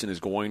Deshaun Watson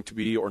is going to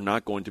be or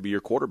not going to be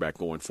your quarterback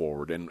going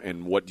forward,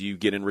 and what do you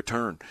get in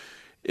return?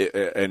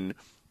 I'm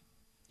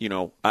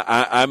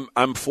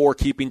for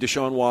keeping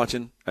Deshaun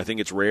Watson. I think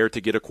it's rare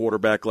to get a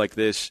quarterback like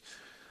this,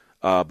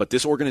 but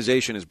this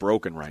organization is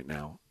broken right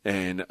now.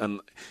 And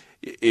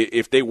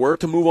if they were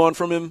to move on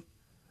from him,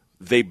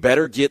 they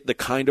better get the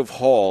kind of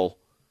haul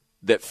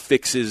that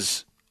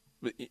fixes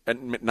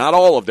not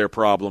all of their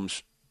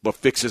problems, but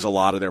fixes a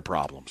lot of their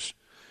problems.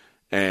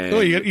 And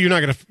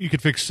you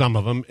could fix some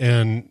of them,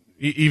 and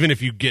even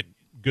if you get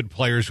good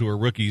players who are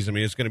rookies, I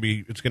mean, it's going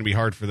to be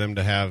hard for them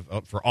to have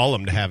for all of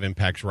them to have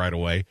impacts right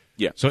away.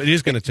 Yeah. So it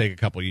is going to take a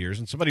couple of years,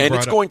 and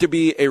it's going to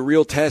be a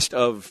real test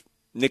of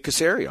Nick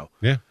Caserio.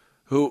 Yeah.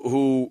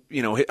 Who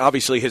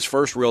obviously his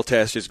first real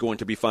test is going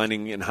to be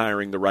finding and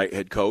hiring the right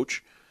head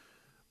coach,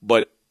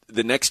 but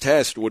the next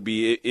test would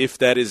be, if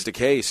that is the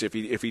case, if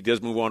he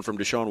does move on from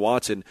Deshaun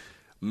Watson,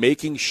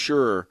 making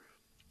sure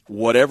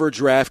whatever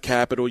draft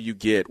capital you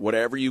get,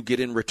 whatever you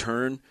get in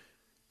return,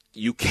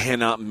 you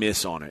cannot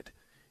miss on it.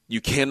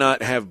 You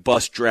cannot have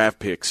bust draft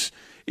picks.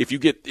 If you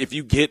get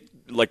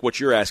like what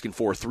you're asking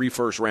for, 3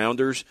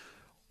 first-rounders,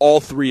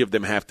 all 3 of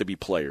them have to be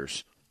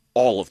players.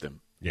 All of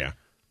them. Yeah.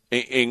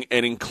 And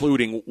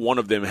including one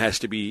of them has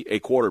to be a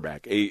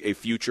quarterback, a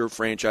future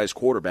franchise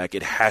quarterback.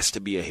 It has to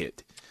be a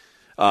hit.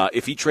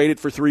 If he traded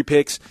for 3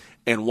 picks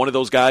and one of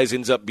those guys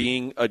ends up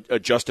being a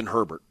Justin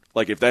Herbert,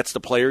 like if that's the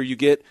player you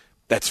get,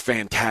 that's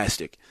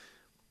fantastic.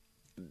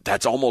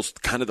 That's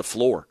almost kind of the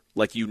floor.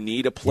 Like you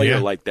need a player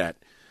like that.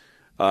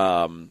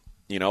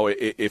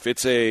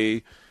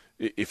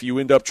 If you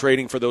end up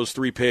trading for those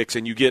 3 picks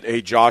and you get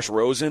a Josh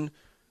Rosen,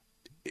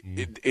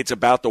 it's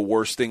about the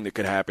worst thing that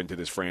could happen to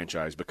this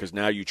franchise, because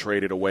now you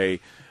traded away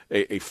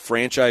a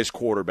franchise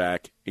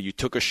quarterback, and you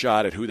took a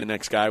shot at who the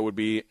next guy would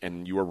be,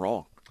 and you were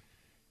wrong.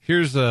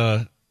 Here's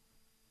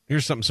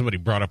something somebody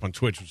brought up on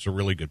Twitch, which is a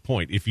really good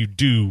point. If you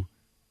do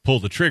pull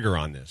the trigger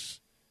on this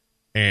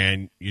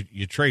and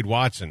you trade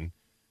Watson,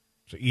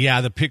 so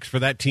the picks for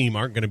that team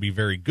aren't going to be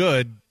very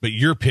good, but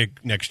your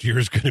pick next year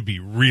is going to be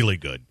really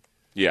good.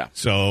 Yeah.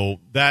 So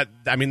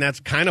that's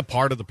kind of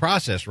part of the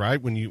process,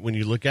 right? When you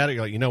look at it,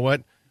 you're like, you know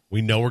what?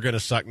 We know we're going to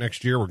suck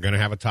next year. We're going to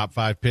have a top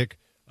 5 pick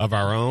of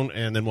our own,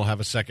 and then we'll have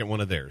a second one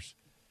of theirs.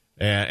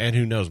 And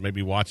who knows,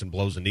 maybe Watson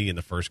blows a knee in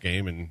the first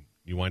game, and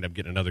you wind up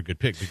getting another good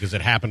pick because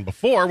it happened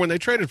before when they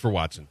traded for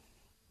Watson.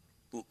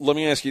 Let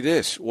me ask you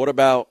this. What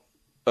about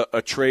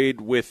a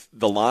trade with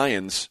the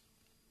Lions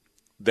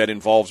that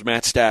involves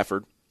Matt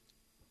Stafford,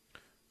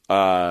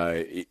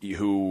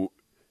 who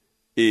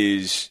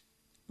is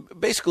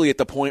basically at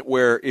the point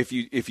where if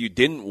you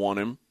didn't want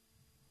him,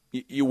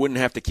 you wouldn't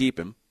have to keep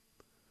him.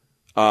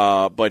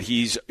 But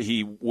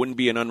he wouldn't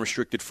be an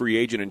unrestricted free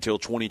agent until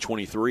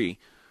 2023.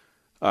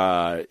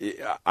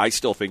 I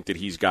still think that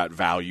he's got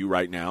value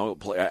right now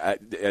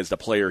as the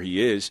player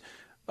he is.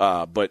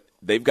 But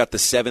they've got the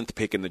 7th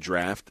pick in the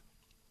draft.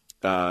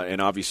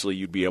 And obviously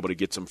you'd be able to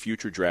get some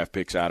future draft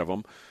picks out of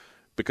him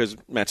because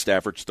Matt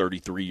Stafford's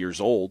 33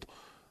 years old,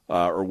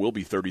 or will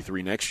be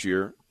 33 next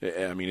year.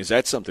 I mean, is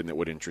that something that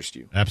would interest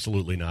you?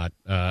 Absolutely not.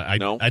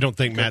 No? I don't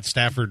think Matt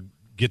Stafford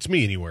gets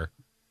me anywhere.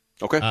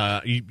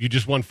 Okay. You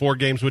just won 4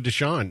 games with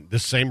Deshaun.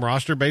 This same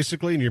roster,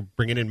 basically, and you're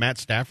bringing in Matt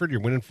Stafford.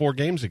 You're winning 4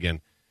 games again.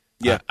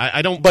 Yeah,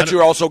 I don't. But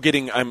you're also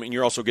getting. I mean,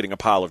 you're also getting a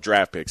pile of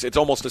draft picks. It's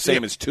almost the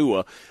same as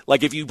Tua.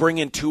 Like if you bring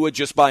in Tua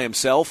just by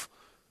himself,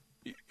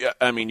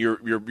 I mean,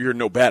 you're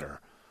no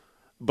better.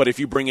 But if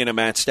you bring in a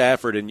Matt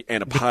Stafford and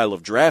a pile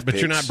of draft picks,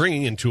 but you're not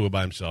bringing in Tua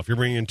by himself. You're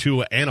bringing in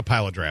Tua and a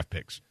pile of draft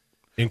picks.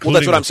 Well,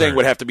 that's what I'm saying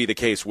would have to be the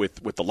case with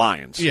the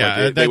Lions.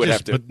 Yeah, like they would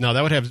have to. But no,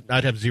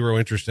 I'd have zero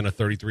interest in a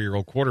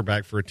 33-year-old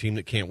quarterback for a team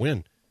that can't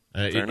win.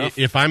 Fair enough.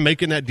 If I'm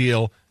making that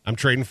deal, I'm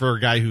trading for a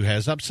guy who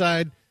has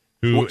upside.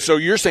 So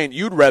you're saying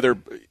you'd rather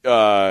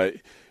have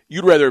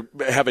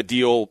a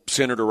deal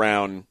centered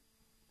around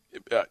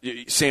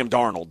Sam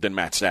Darnold than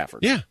Matt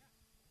Stafford? Yeah.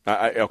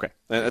 Okay,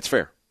 that's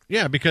fair.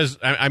 Yeah, because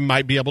I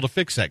might be able to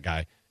fix that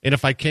guy, and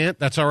if I can't,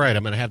 that's all right.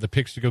 I'm going to have the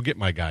picks to go get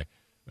my guy.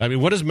 I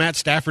mean, what does Matt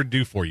Stafford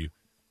do for you?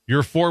 You're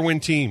a 4-win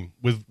team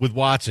with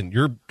Watson.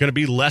 You're going to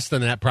be less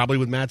than that probably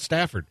with Matt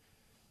Stafford.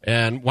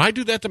 And why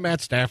do that to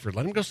Matt Stafford?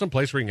 Let him go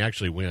someplace where he can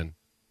actually win.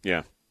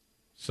 Yeah.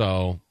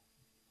 So,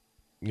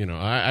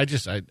 I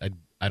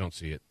don't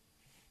see it.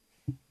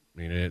 I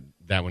mean,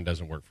 that one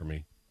doesn't work for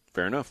me.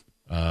 Fair enough.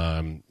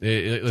 I'm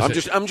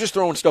just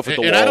throwing stuff at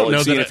the wall I don't know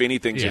and seeing that if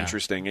anything's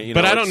interesting.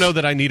 But I don't know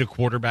that I need a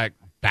quarterback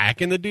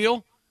back in the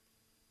deal.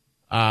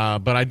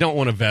 But I don't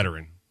want a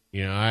veteran.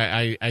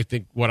 I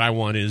think what I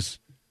want is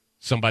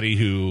somebody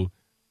who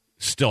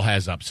still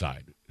has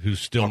upside, who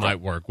still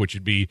might work, which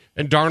would be,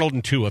 and Darnold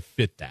and Tua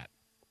fit that.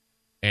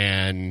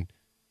 And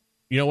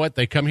you know what?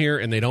 They come here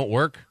and they don't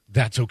work.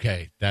 That's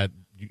okay. That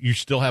you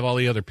still have all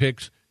the other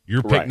picks.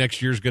 Your pick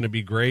next year is going to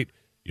be great.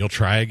 You'll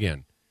try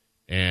again.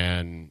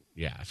 And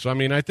yeah, so I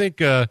mean, I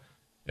think,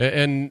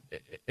 and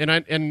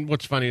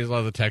what's funny is a lot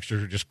of the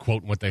texters are just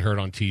quoting what they heard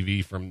on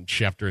TV from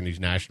Schefter and these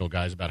national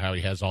guys about how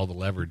he has all the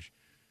leverage.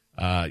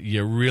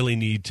 You really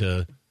need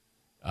to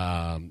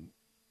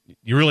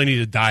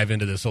dive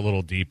into this a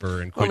little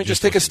deeper and.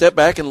 Just take a step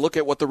back and look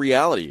at what the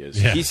reality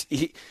is. Yeah.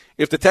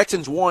 If the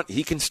Texans want,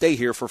 he can stay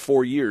here for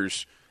 4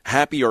 years,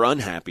 happy or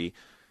unhappy.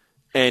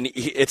 And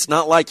it's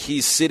not like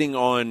he's sitting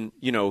on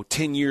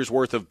 10 years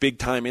worth of big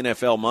time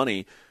NFL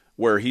money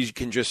where he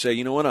can just say,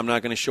 you know what, I'm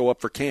not going to show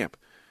up for camp.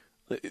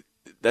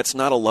 That's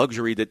not a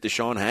luxury that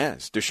Deshaun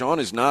has. Deshaun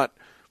is not,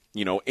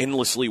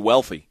 endlessly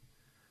wealthy.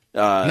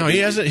 No, he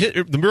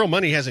hasn't. The real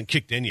money hasn't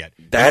kicked in yet.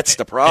 That's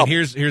the problem.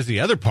 And here's the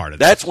other part of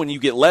that's when you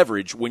get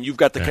leverage. When you've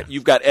got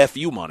you've got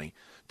FU money.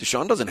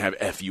 Deshaun doesn't have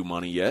FU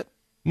money yet.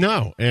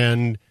 No,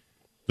 and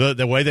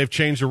the way they've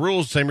changed the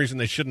rules, same reason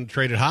they shouldn't have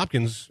traded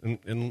Hopkins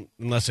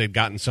unless they'd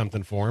gotten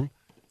something for him,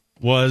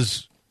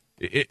 was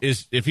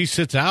if he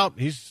sits out,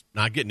 he's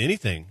not getting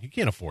anything. He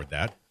can't afford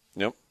that.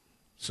 Nope.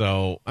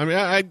 So, I mean,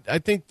 I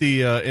think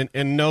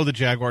the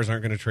Jaguars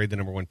aren't going to trade the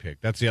number 1 pick.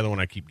 That's the other one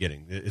I keep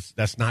getting.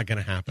 That's not going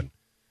to happen.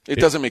 It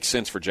doesn't make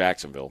sense for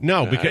Jacksonville.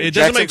 No, because it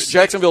doesn't make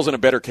Jacksonville's in a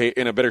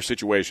better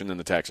situation than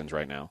the Texans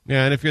right now.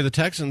 Yeah, and if you're the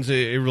Texans,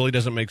 it really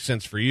doesn't make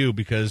sense for you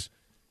because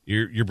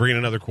you're bringing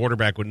another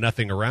quarterback with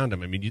nothing around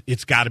him. I mean,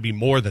 it's got to be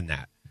more than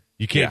that.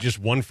 You can't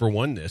just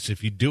 1-for-1 this.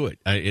 If you do it,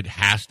 it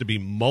has to be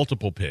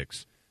multiple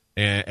picks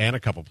and a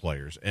couple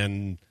players.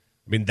 And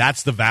I mean,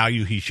 that's the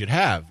value he should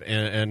have.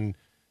 And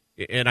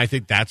I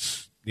think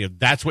that's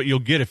what you'll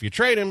get if you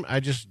trade him. I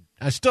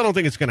still don't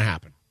think it's going to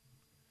happen.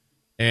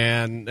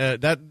 And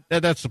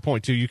that's the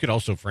point too. You could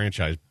also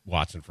franchise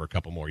Watson for a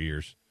couple more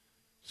years.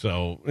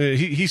 So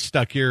he's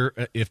stuck here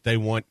if they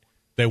want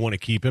to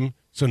keep him.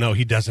 So no,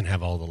 he doesn't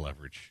have all the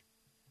leverage.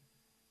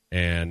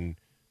 And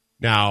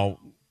now,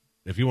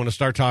 if you want to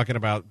start talking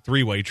about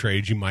 3-way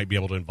trades, you might be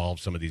able to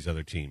involve some of these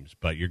other teams,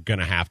 but you're going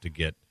to have to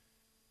get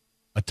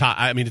a top.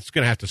 I mean, it's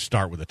going to have to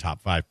start with a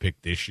top 5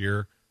 pick this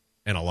year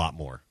and a lot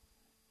more.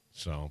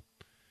 So,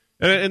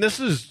 and this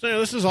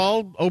is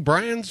all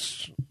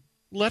O'Brien's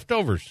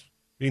leftovers.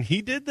 I mean,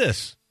 he did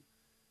this,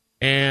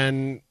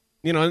 and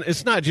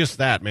it's not just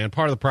that, man.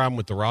 Part of the problem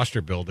with the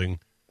roster building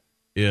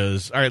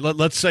is, all right,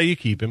 let's say you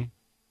keep him,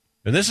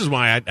 and this is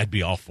why I'd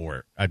be all for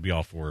it. I'd be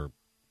all for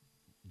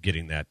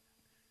getting that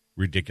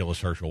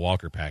ridiculous Herschel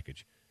Walker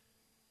package.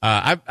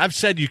 I've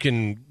said you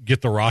can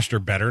get the roster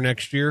better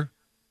next year,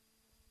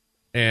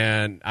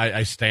 and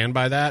I stand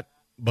by that.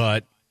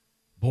 But,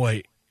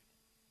 boy,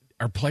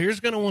 are players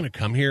going to want to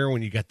come here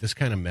when you got this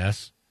kind of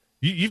mess?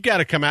 You've got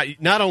to come out,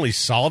 not only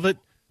solve it,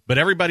 but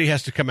everybody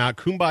has to come out,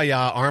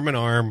 kumbaya, arm in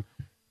arm.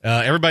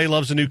 Everybody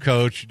loves a new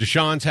coach.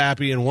 Deshaun's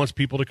happy and wants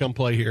people to come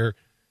play here.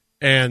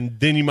 And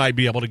then you might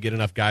be able to get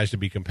enough guys to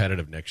be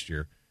competitive next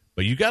year.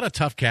 But you got a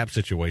tough cap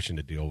situation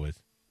to deal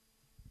with.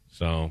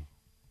 So,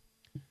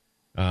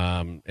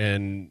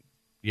 and,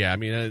 yeah, I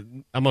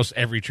mean, almost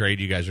every trade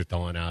you guys are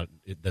throwing out,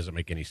 it doesn't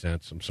make any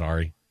sense. I'm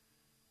sorry.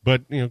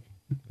 But,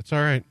 it's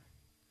all right.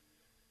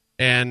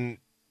 And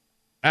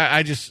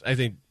I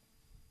think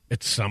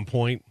at some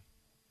point,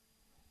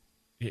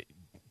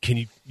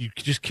 you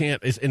just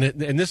can't.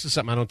 And this is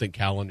something I don't think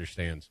Cal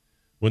understands.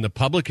 When the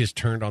public is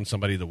turned on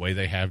somebody the way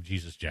they have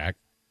Jesus Jack,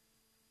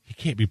 he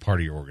can't be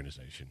part of your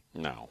organization.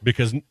 No.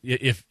 Because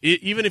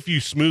even if you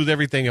smooth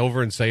everything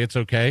over and say it's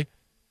okay,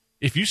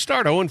 if you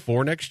start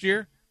 0-4 next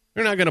year,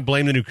 you're not going to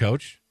blame the new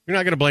coach. You're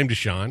not going to blame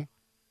Deshaun.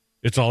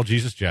 It's all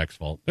Jesus Jack's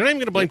fault. They're not even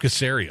going to blame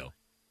Caserio.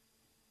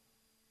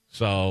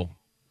 So,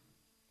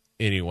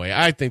 anyway,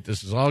 I think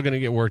this is all going to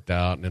get worked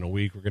out, and in a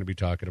week we're going to be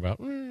talking about,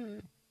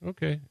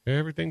 okay,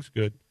 everything's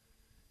good.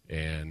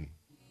 And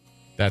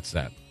that's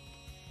that.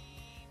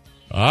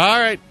 All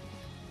right.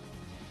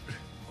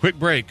 Quick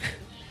break.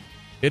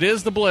 It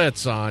is the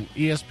Blitz on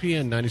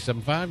ESPN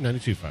 97.5,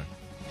 92.5.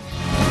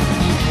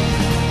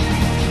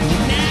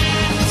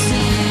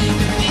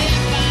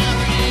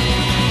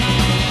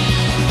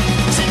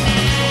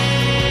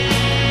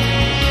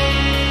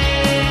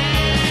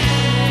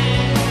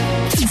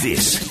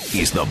 This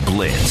is the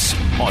Blitz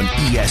on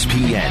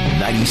ESPN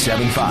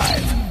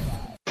 97.5.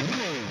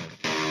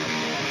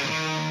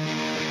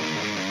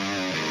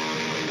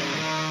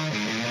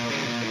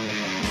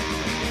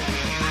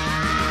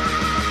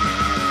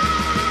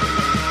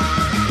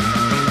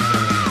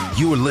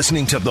 You are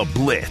listening to The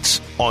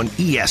Blitz on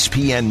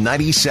ESPN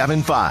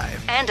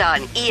 97.5. And on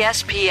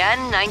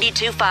ESPN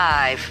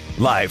 92.5.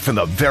 Live from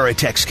the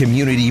Veritex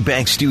Community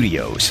Bank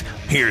Studios,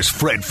 here's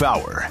Fred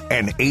Fowler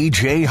and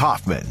A.J.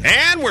 Hoffman.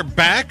 And we're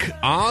back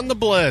on The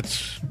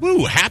Blitz.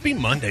 Woo, happy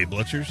Monday,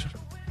 Blitzers.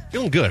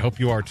 Feeling good. Hope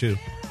you are, too.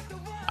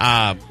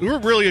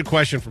 Really good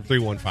question from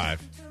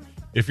 315.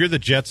 If you're the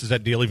Jets, does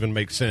that deal even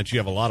make sense? You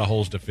have a lot of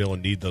holes to fill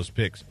and need those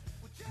picks.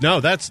 No,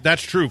 that's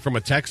true. From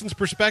a Texans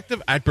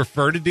perspective, I'd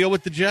prefer to deal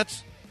with the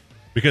Jets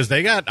because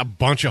they got a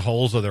bunch of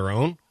holes of their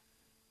own,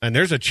 and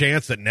there's a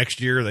chance that next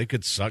year they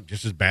could suck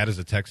just as bad as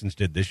the Texans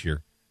did this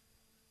year.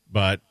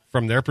 But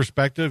from their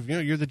perspective,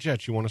 you're the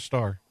Jets. You want a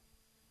star.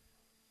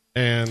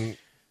 And,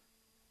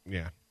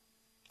 yeah.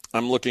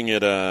 I'm looking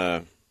at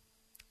a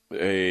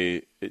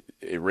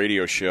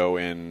radio show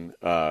in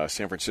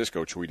San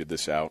Francisco tweeted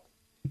this out,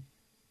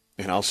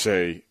 and I'll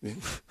say –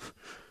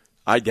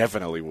 I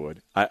definitely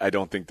would. I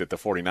don't think that the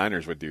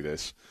 49ers would do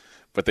this.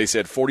 But they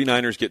said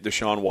 49ers get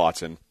Deshaun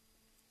Watson.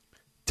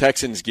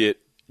 Texans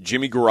get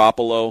Jimmy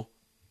Garoppolo,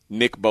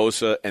 Nick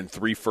Bosa, and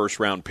 3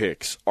 first-round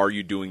picks. Are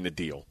you doing the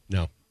deal?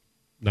 No,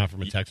 not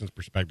from a Texans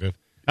perspective.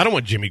 I don't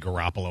want Jimmy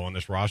Garoppolo on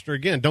this roster.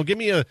 Again, don't give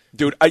me a...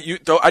 Dude,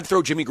 I'd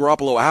throw Jimmy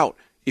Garoppolo out.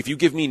 If you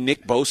give me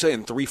Nick Bosa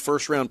and 3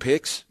 first-round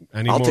picks,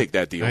 I'll take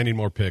that deal. I need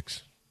more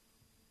picks.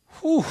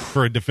 Whew.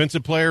 For a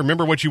defensive player,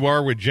 remember what you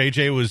are when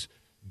JJ was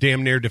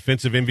damn near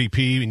defensive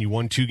MVP and you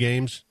won 2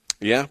 games?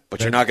 Yeah,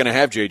 but you're not going to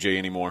have JJ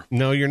anymore.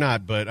 No, you're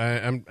not. But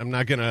I'm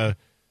not going to,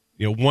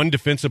 one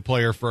defensive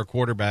player for a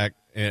quarterback,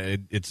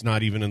 it's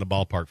not even in the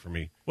ballpark for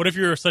me. What if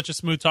you're such a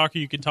smooth talker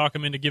you can talk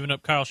him into giving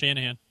up Kyle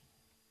Shanahan?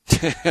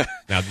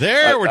 Now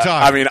there we're talking.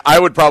 I mean, I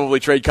would probably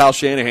trade Kyle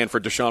Shanahan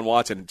for Deshaun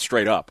Watson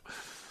straight up.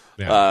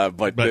 Yeah.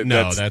 But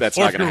no, that's or not if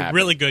going to you're happen.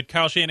 really good,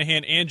 Kyle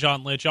Shanahan and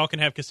John Lynch, y'all can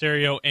have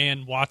Caserio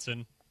and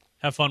Watson.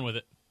 Have fun with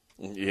it.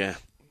 Yeah.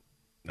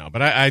 No,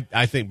 but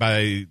I think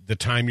by the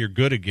time you're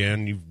good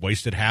again, you've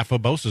wasted half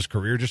of Bosa's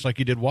career just like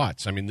you did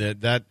Watts. I mean,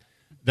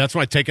 that's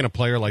why taking a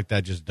player like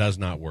that just does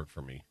not work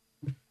for me.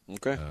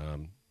 Okay.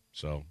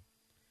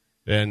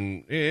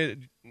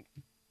 And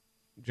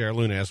Jared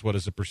Luna asked, what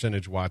is the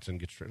percentage Watson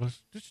gets traded?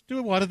 Let's just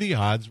do what are the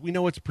odds. We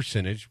know it's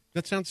percentage.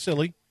 That sounds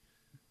silly.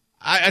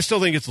 I still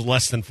think it's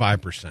less than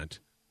 5%.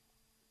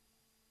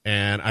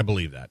 And I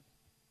believe that.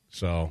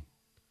 So,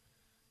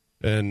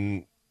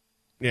 and...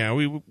 yeah,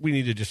 we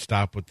need to just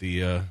stop with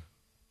the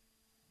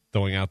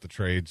throwing out the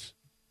trades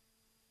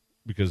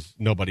because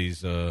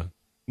nobody's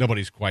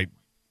quite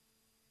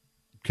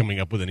coming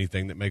up with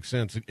anything that makes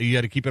sense. You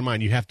got to keep in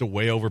mind you have to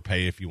way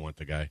overpay if you want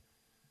the guy.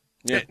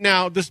 Yeah.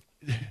 Now this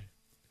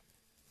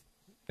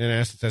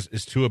and says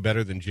is Tua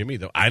better than Jimmy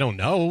though? I don't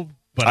know,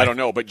 but I don't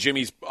know. But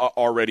Jimmy's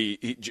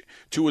already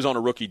Tua's on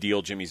a rookie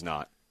deal. Jimmy's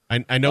not.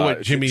 I know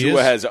what Jimmy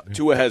is.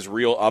 Tua has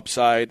real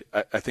upside.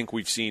 I think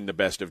we've seen the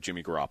best of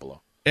Jimmy Garoppolo.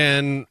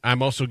 And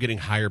I'm also getting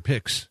higher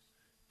picks.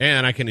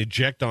 And I can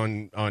eject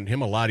on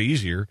him a lot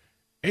easier.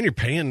 And you're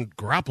paying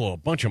Garoppolo a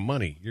bunch of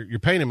money. You're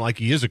paying him like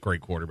he is a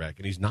great quarterback,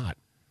 and he's not.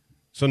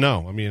 So,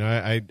 no. I mean,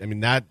 I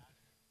mean that,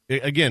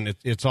 again,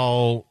 it's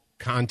all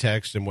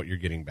context and what you're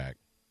getting back.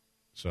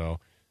 So,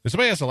 If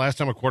somebody asked the last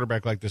time a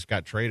quarterback like this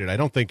got traded, I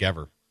don't think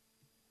ever.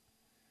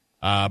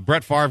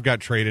 Brett Favre got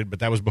traded, but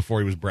that was before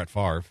he was Brett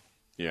Favre.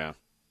 Yeah.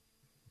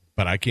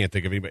 But I can't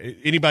think of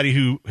anybody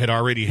who had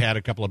already had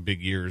a couple of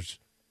big years.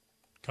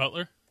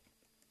 Cutler?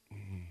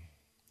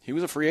 He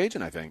was a free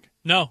agent, I think.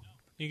 No.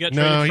 He got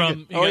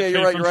traded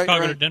from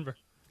Chicago to Denver.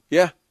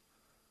 Yeah.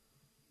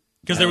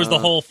 Because there was the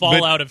whole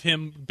fallout of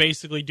him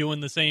basically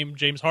doing the same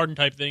James Harden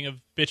type thing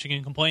of bitching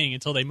and complaining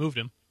until they moved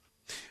him.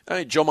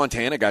 Joe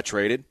Montana got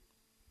traded.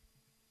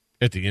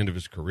 At the end of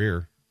his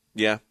career.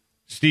 Yeah.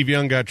 Steve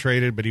Young got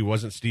traded, but he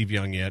wasn't Steve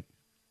Young yet.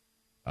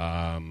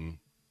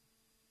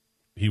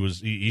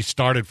 He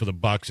started for the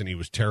Bucks and he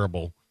was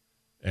terrible,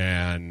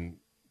 and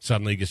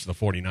suddenly he gets to the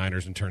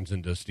 49ers and turns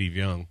into Steve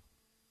Young.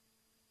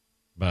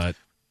 But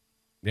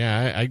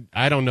yeah,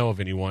 I don't know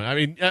of anyone. I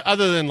mean,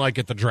 other than like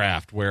at the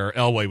draft where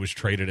Elway was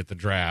traded at the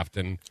draft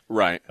and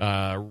right,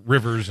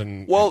 Rivers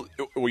and well,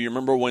 you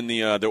remember when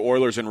the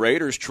Oilers and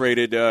Raiders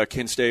traded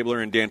Ken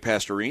Stabler and Dan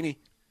Pastorini?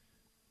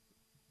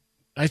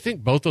 I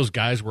think both those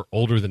guys were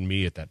older than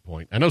me at that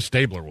point. I know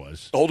Stabler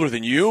was older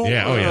than you.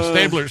 Yeah, oh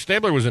yeah,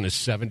 Stabler was in his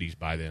 70s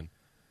by then.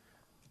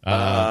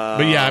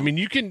 But yeah, I mean,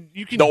 you can.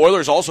 The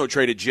Oilers also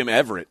traded Jim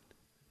Everett.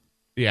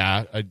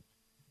 Yeah,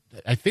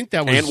 I think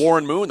that was and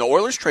Warren Moon. The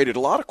Oilers traded a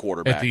lot of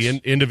quarterbacks at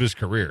the end of his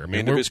career. I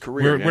mean,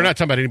 we're not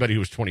talking about anybody who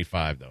was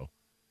 25 though,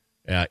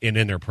 and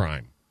in their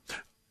prime.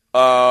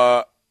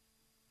 Maybe,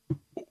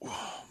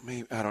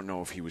 I don't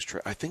know if he was.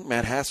 I think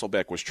Matt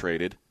Hasselbeck was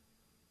traded.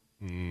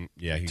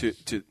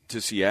 To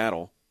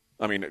Seattle.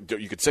 I mean,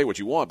 you could say what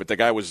you want, but the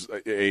guy was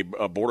a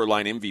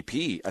borderline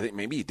MVP. I think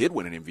maybe he did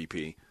win an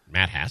MVP.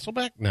 Matt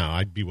Hasselbeck? No,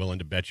 I'd be willing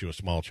to bet you a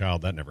small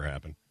child that never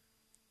happened.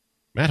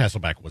 Matt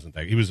Hasselbeck wasn't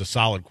that. He was a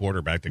solid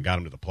quarterback that got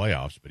him to the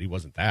playoffs, but he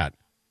wasn't that.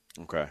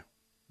 Okay.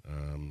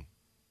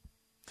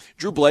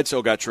 Drew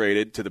Bledsoe got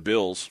traded to the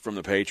Bills from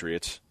the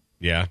Patriots.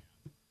 Yeah.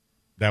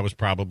 That was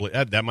probably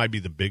that might be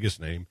the biggest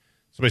name.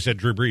 Somebody said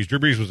Drew Brees. Drew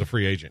Brees was a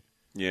free agent.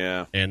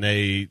 Yeah. And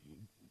the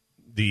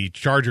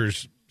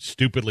Chargers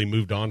stupidly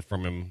moved on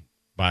from him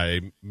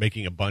by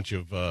making a bunch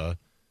of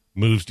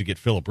moves to get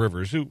Phillip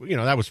Rivers, who,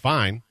 that was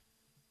fine.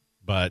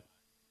 But,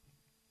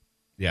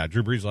 yeah,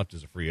 Drew Brees left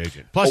as a free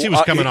agent. Plus, he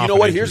was coming off. You know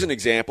what? Here's an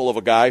example of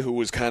a guy who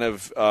was kind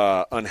of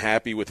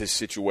unhappy with his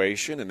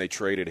situation, and they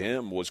traded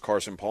him, was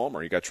Carson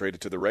Palmer. He got traded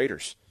to the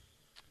Raiders.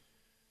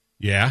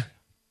 Yeah.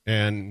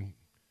 And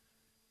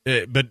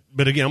but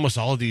again, almost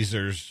all of these,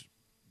 there's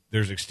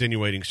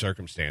extenuating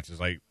circumstances.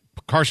 Like,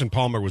 Carson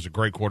Palmer was a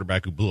great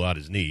quarterback who blew out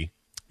his knee.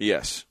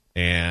 Yes.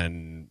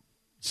 And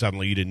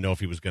suddenly you didn't know if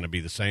he was going to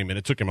be the same, and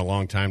it took him a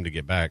long time to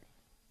get back.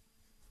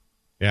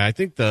 Yeah, I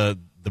think the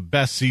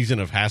best season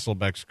of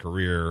Hasselbeck's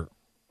career,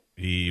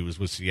 he was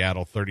with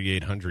Seattle,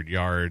 3,800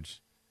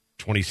 yards,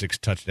 26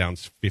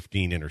 touchdowns,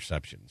 15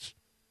 interceptions.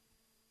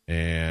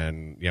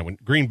 And, yeah, when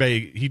Green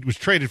Bay, he was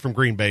traded from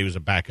Green Bay, he was a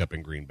backup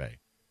in Green Bay.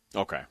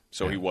 Okay,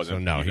 so he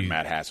wasn't even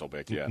Matt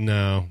Hasselbeck yet.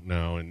 No,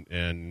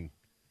 and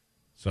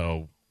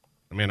so,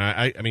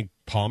 I mean,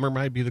 Palmer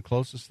might be the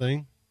closest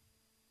thing.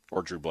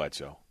 Or Drew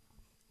Bledsoe.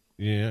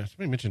 Yeah,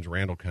 somebody mentions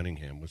Randall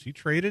Cunningham. Was he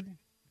traded?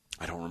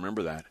 I don't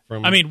remember that.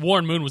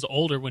 Warren Moon was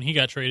older when he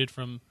got traded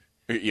from.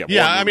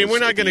 Yeah, we're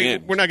not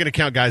going to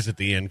count guys at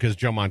the end because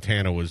Joe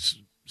Montana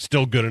was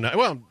still good enough.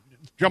 Well,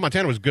 Joe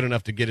Montana was good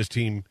enough to get his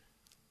team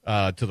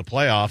to the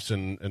playoffs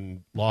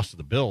and lost to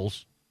the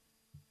Bills.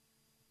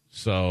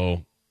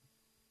 So,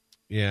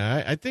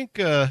 yeah, I think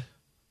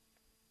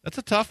that's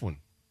a tough one.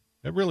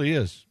 It really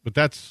is. But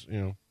that's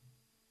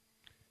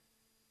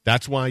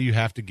why you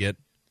have to get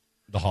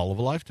the Hall of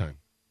a Lifetime.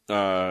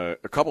 A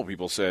couple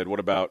people said, what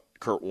about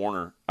Kurt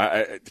Warner?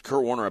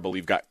 Kurt Warner, I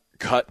believe, got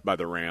cut by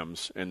the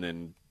Rams and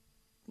then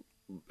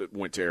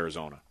went to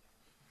Arizona.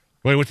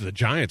 Well, he went to the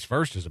Giants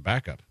first as a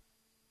backup.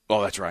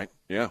 Oh, that's right.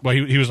 Yeah. Well,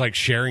 he was like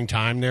sharing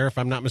time there, if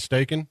I'm not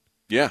mistaken.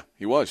 Yeah,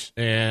 he was.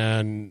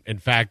 And, in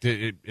fact,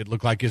 it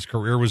looked like his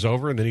career was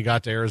over, and then he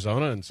got to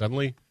Arizona and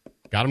suddenly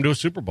got him to a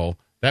Super Bowl.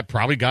 That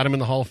probably got him in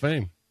the Hall of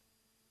Fame.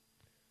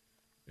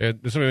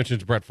 Somebody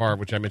mentions Brett Favre,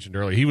 which I mentioned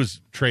earlier. He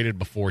was traded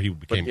before he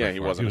became. But, yeah, he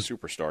wasn't a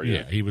superstar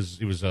yet. Yeah, he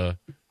was a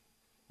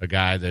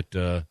guy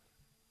that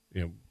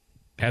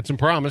had some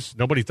promise.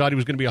 Nobody thought he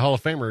was going to be a Hall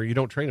of Famer. You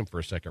don't trade him for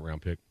a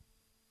second-round pick.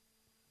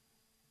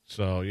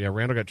 So yeah,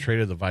 Randall got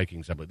traded to the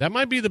Vikings. I believe that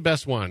might be the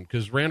best one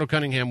because Randall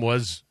Cunningham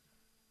was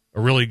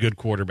a really good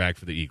quarterback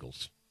for the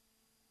Eagles.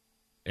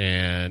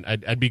 And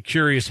I'd be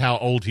curious how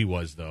old he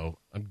was, though.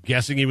 I'm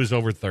guessing he was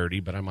over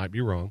 30, but I might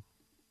be wrong.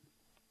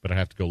 But I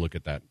have to go look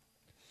at that.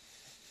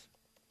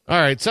 All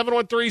right,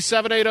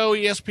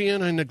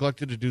 713-780-ESPN. I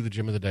neglected to do the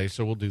gym of the day,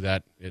 so we'll do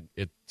that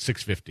at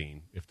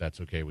 6:15, if that's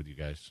okay with you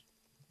guys.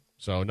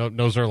 So no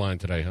Zerline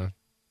today, huh?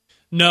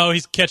 No,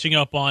 he's catching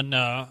up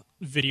on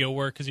video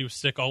work because he was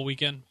sick all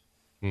weekend.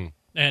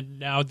 And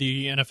now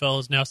the NFL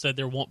has now said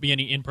there won't be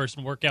any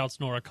in-person workouts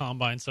nor a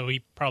combine, so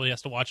he probably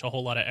has to watch a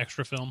whole lot of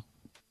extra film.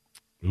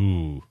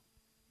 Ooh,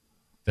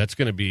 that's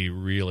going to be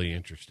really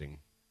interesting.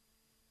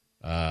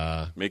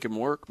 Make him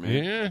work,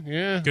 man.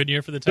 Yeah. Good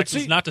year for the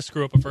Texans not to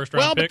screw up a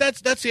first-round pick.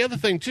 But that's the other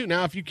thing, too.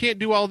 Now, if you can't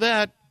do all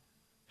that,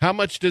 how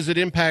much does it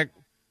impact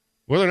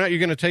whether or not you're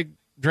going to take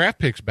draft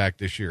picks back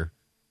this year?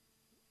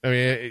 I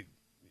mean,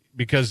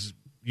 because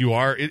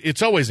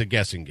it's always a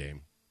guessing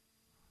game.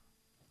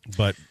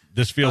 But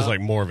this feels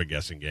like more of a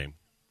guessing game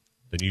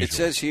than usual. It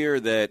says here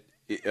that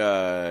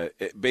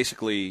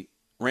basically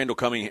Randall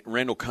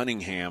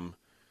Cunningham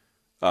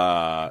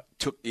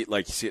took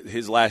like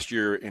his last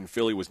year in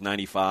Philly was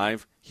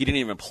 95. He didn't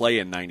even play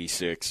in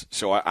 96,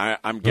 so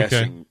I'm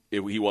guessing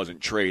he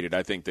wasn't traded.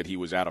 I think that he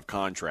was out of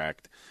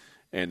contract.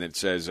 And it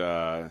says,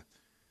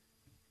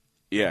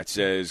 it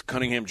says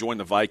Cunningham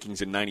joined the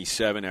Vikings in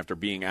 97 after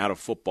being out of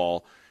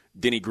football.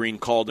 Denny Green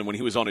called him when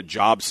he was on a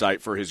job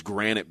site for his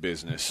granite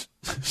business.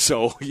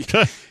 So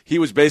he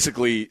was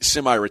basically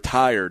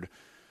semi-retired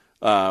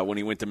when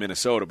he went to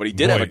Minnesota. But he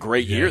did have a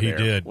great year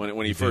there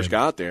when he first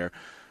got there.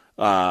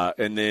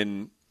 And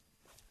then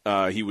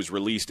he was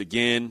released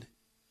again.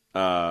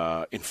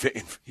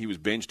 He was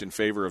benched in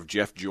favor of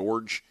Jeff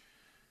George.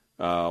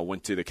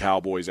 Went to the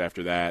Cowboys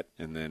after that,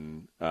 and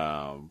then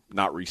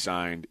not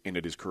re-signed,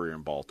 ended his career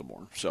in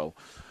Baltimore. So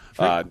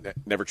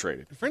never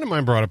traded. A friend of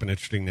mine brought up an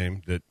interesting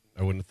name that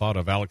I wouldn't have thought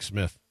of, Alex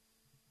Smith.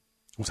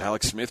 Was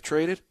Alex Smith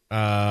traded?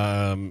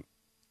 I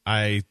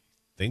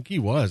think he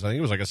was. I think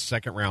it was like a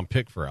second-round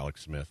pick for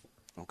Alex Smith.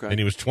 Okay. And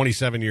he was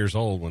 27 years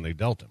old when they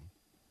dealt him.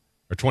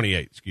 Or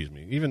 28, excuse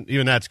me. Even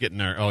that's getting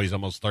there. Oh, he's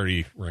almost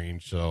 30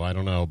 range, so I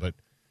don't know. But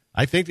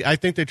I think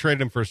they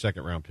traded him for a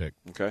second-round pick.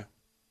 Okay.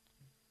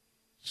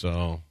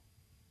 So,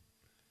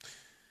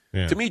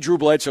 yeah. To me, Drew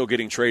Bledsoe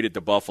getting traded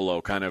to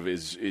Buffalo kind of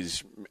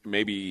is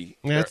maybe,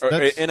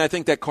 and I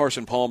think that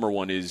Carson Palmer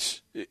one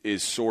is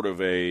sort of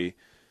a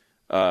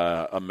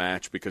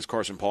match because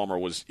Carson Palmer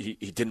he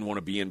didn't want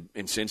to be in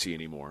Cincy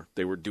anymore.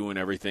 They were doing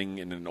everything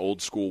in an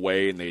old school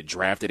way, and they had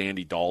drafted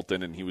Andy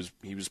Dalton, and he was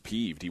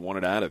peeved. He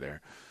wanted out of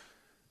there.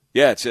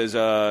 Yeah, it says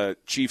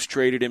Chiefs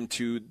traded him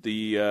to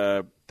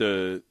the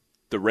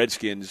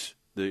Redskins.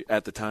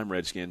 At the time,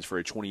 Redskins for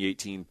a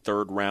 2018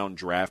 third-round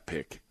draft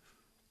pick.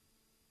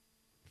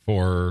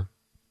 For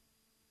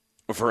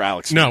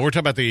Alex Smith. No, we're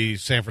talking about the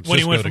San Francisco when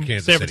he went to from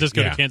Kansas San City.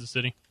 Francisco to Kansas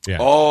City. Yeah.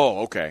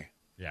 Oh, okay.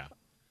 Yeah.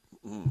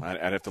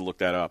 I'd have to look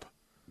that up.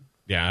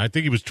 Yeah, I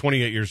think he was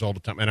 28 years old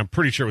at the time, and I'm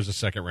pretty sure it was a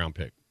second-round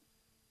pick.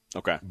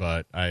 Okay.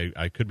 But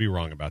I could be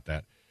wrong about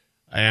that.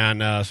 And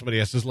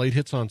somebody asked, is late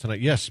hits on tonight?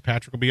 Yes,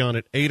 Patrick will be on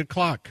at 8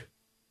 o'clock.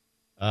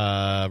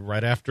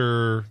 Right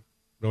after...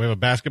 We have a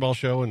basketball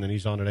show, and then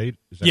he's on at 8?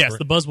 Is that yes, correct?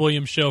 the Buzz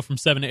Williams show from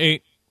 7 to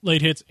 8.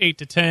 Late hits 8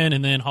 to 10,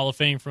 and then Hall of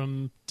Fame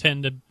from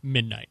 10 to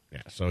midnight.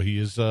 Yeah, so he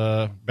is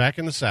back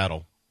in the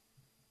saddle.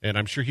 And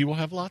I'm sure he will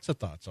have lots of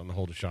thoughts on the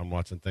whole Deshaun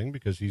Watson thing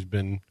because he's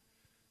been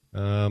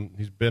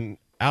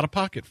out of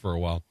pocket for a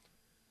while.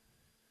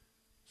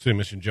 So you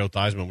mentioned Joe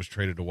Theismann was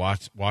traded to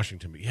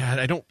Washington. But yeah,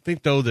 I don't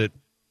think, though, that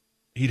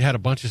he'd had a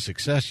bunch of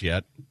success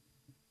yet.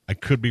 I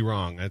could be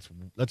wrong.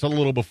 That's a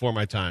little before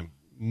my time.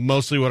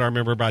 Mostly what I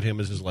remember about him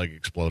is his leg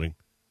exploding.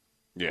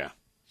 Yeah.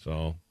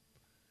 So,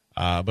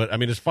 but, I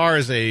mean, as far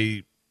as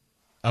a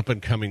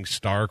up-and-coming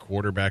star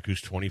quarterback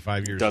who's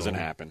 25 years old. Doesn't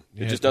happen.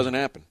 It just doesn't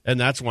happen. And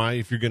that's why,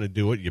 if you're going to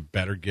do it, you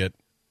better get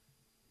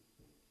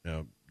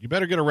a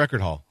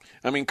record haul.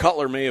 I mean,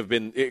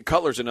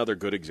 Cutler's another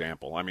good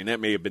example. I mean, that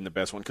may have been the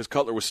best one because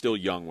Cutler was still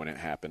young when it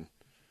happened.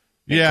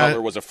 And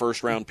Cutler was a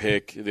first-round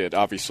pick that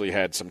obviously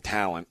had some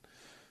talent.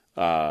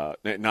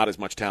 Not as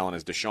much talent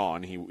as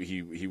Deshaun.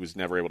 He was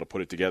never able to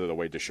put it together the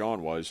way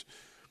Deshaun was,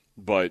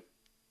 but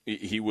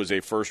he was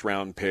a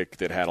first-round pick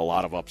that had a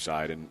lot of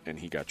upside, and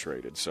he got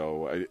traded.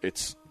 So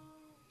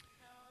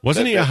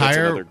wasn't he a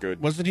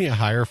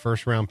higher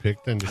first-round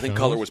pick than Deshaun? I think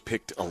Cutler was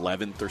picked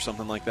 11th or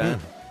something like that.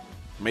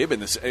 May have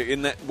been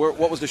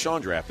what was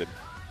Deshaun drafted?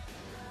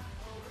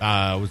 It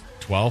was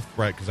 12th,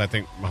 right? Because I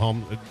think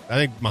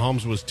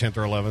Mahomes was 10th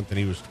or 11th, and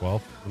he was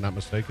 12th. If I'm not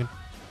mistaken.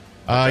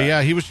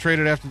 Yeah, he was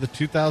traded after the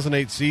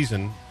 2008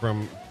 season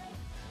from...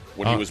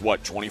 When he was,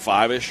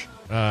 25-ish?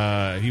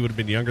 He would have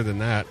been younger than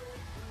that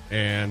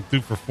and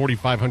threw for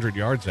 4,500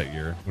 yards that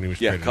year when he was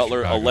traded. Yeah,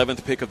 Cutler, to Chicago.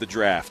 11th pick of the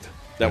draft.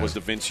 That was the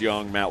Vince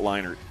Young, Matt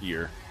Leinart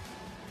year.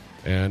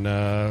 And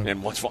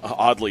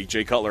oddly,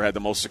 Jay Cutler had the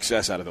most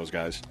success out of those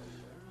guys.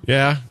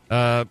 Yeah.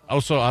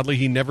 Also, oddly,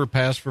 he never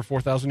passed for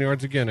 4,000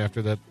 yards again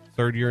after that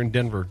third year in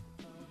Denver.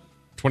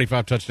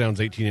 25 touchdowns,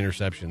 18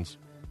 interceptions.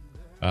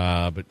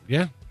 But,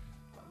 yeah.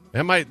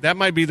 That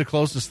might be the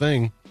closest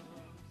thing,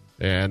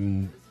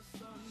 and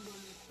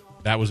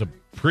that was a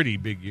pretty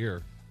big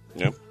year.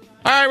 Yep.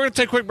 All right, we're going to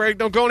take a quick break.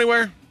 Don't go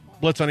anywhere.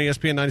 Blitz on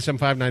ESPN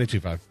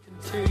 97.5,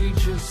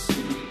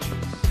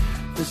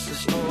 92.5. This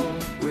is all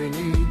we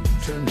need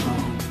to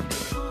know.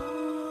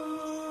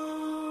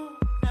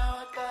 Now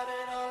I got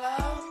it all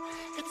out.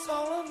 It's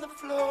all on the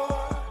floor.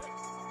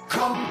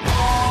 Come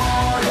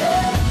on,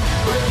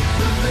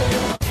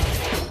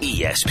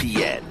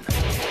 ESPN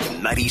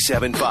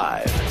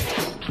 97.5.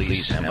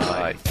 Please stand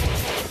by.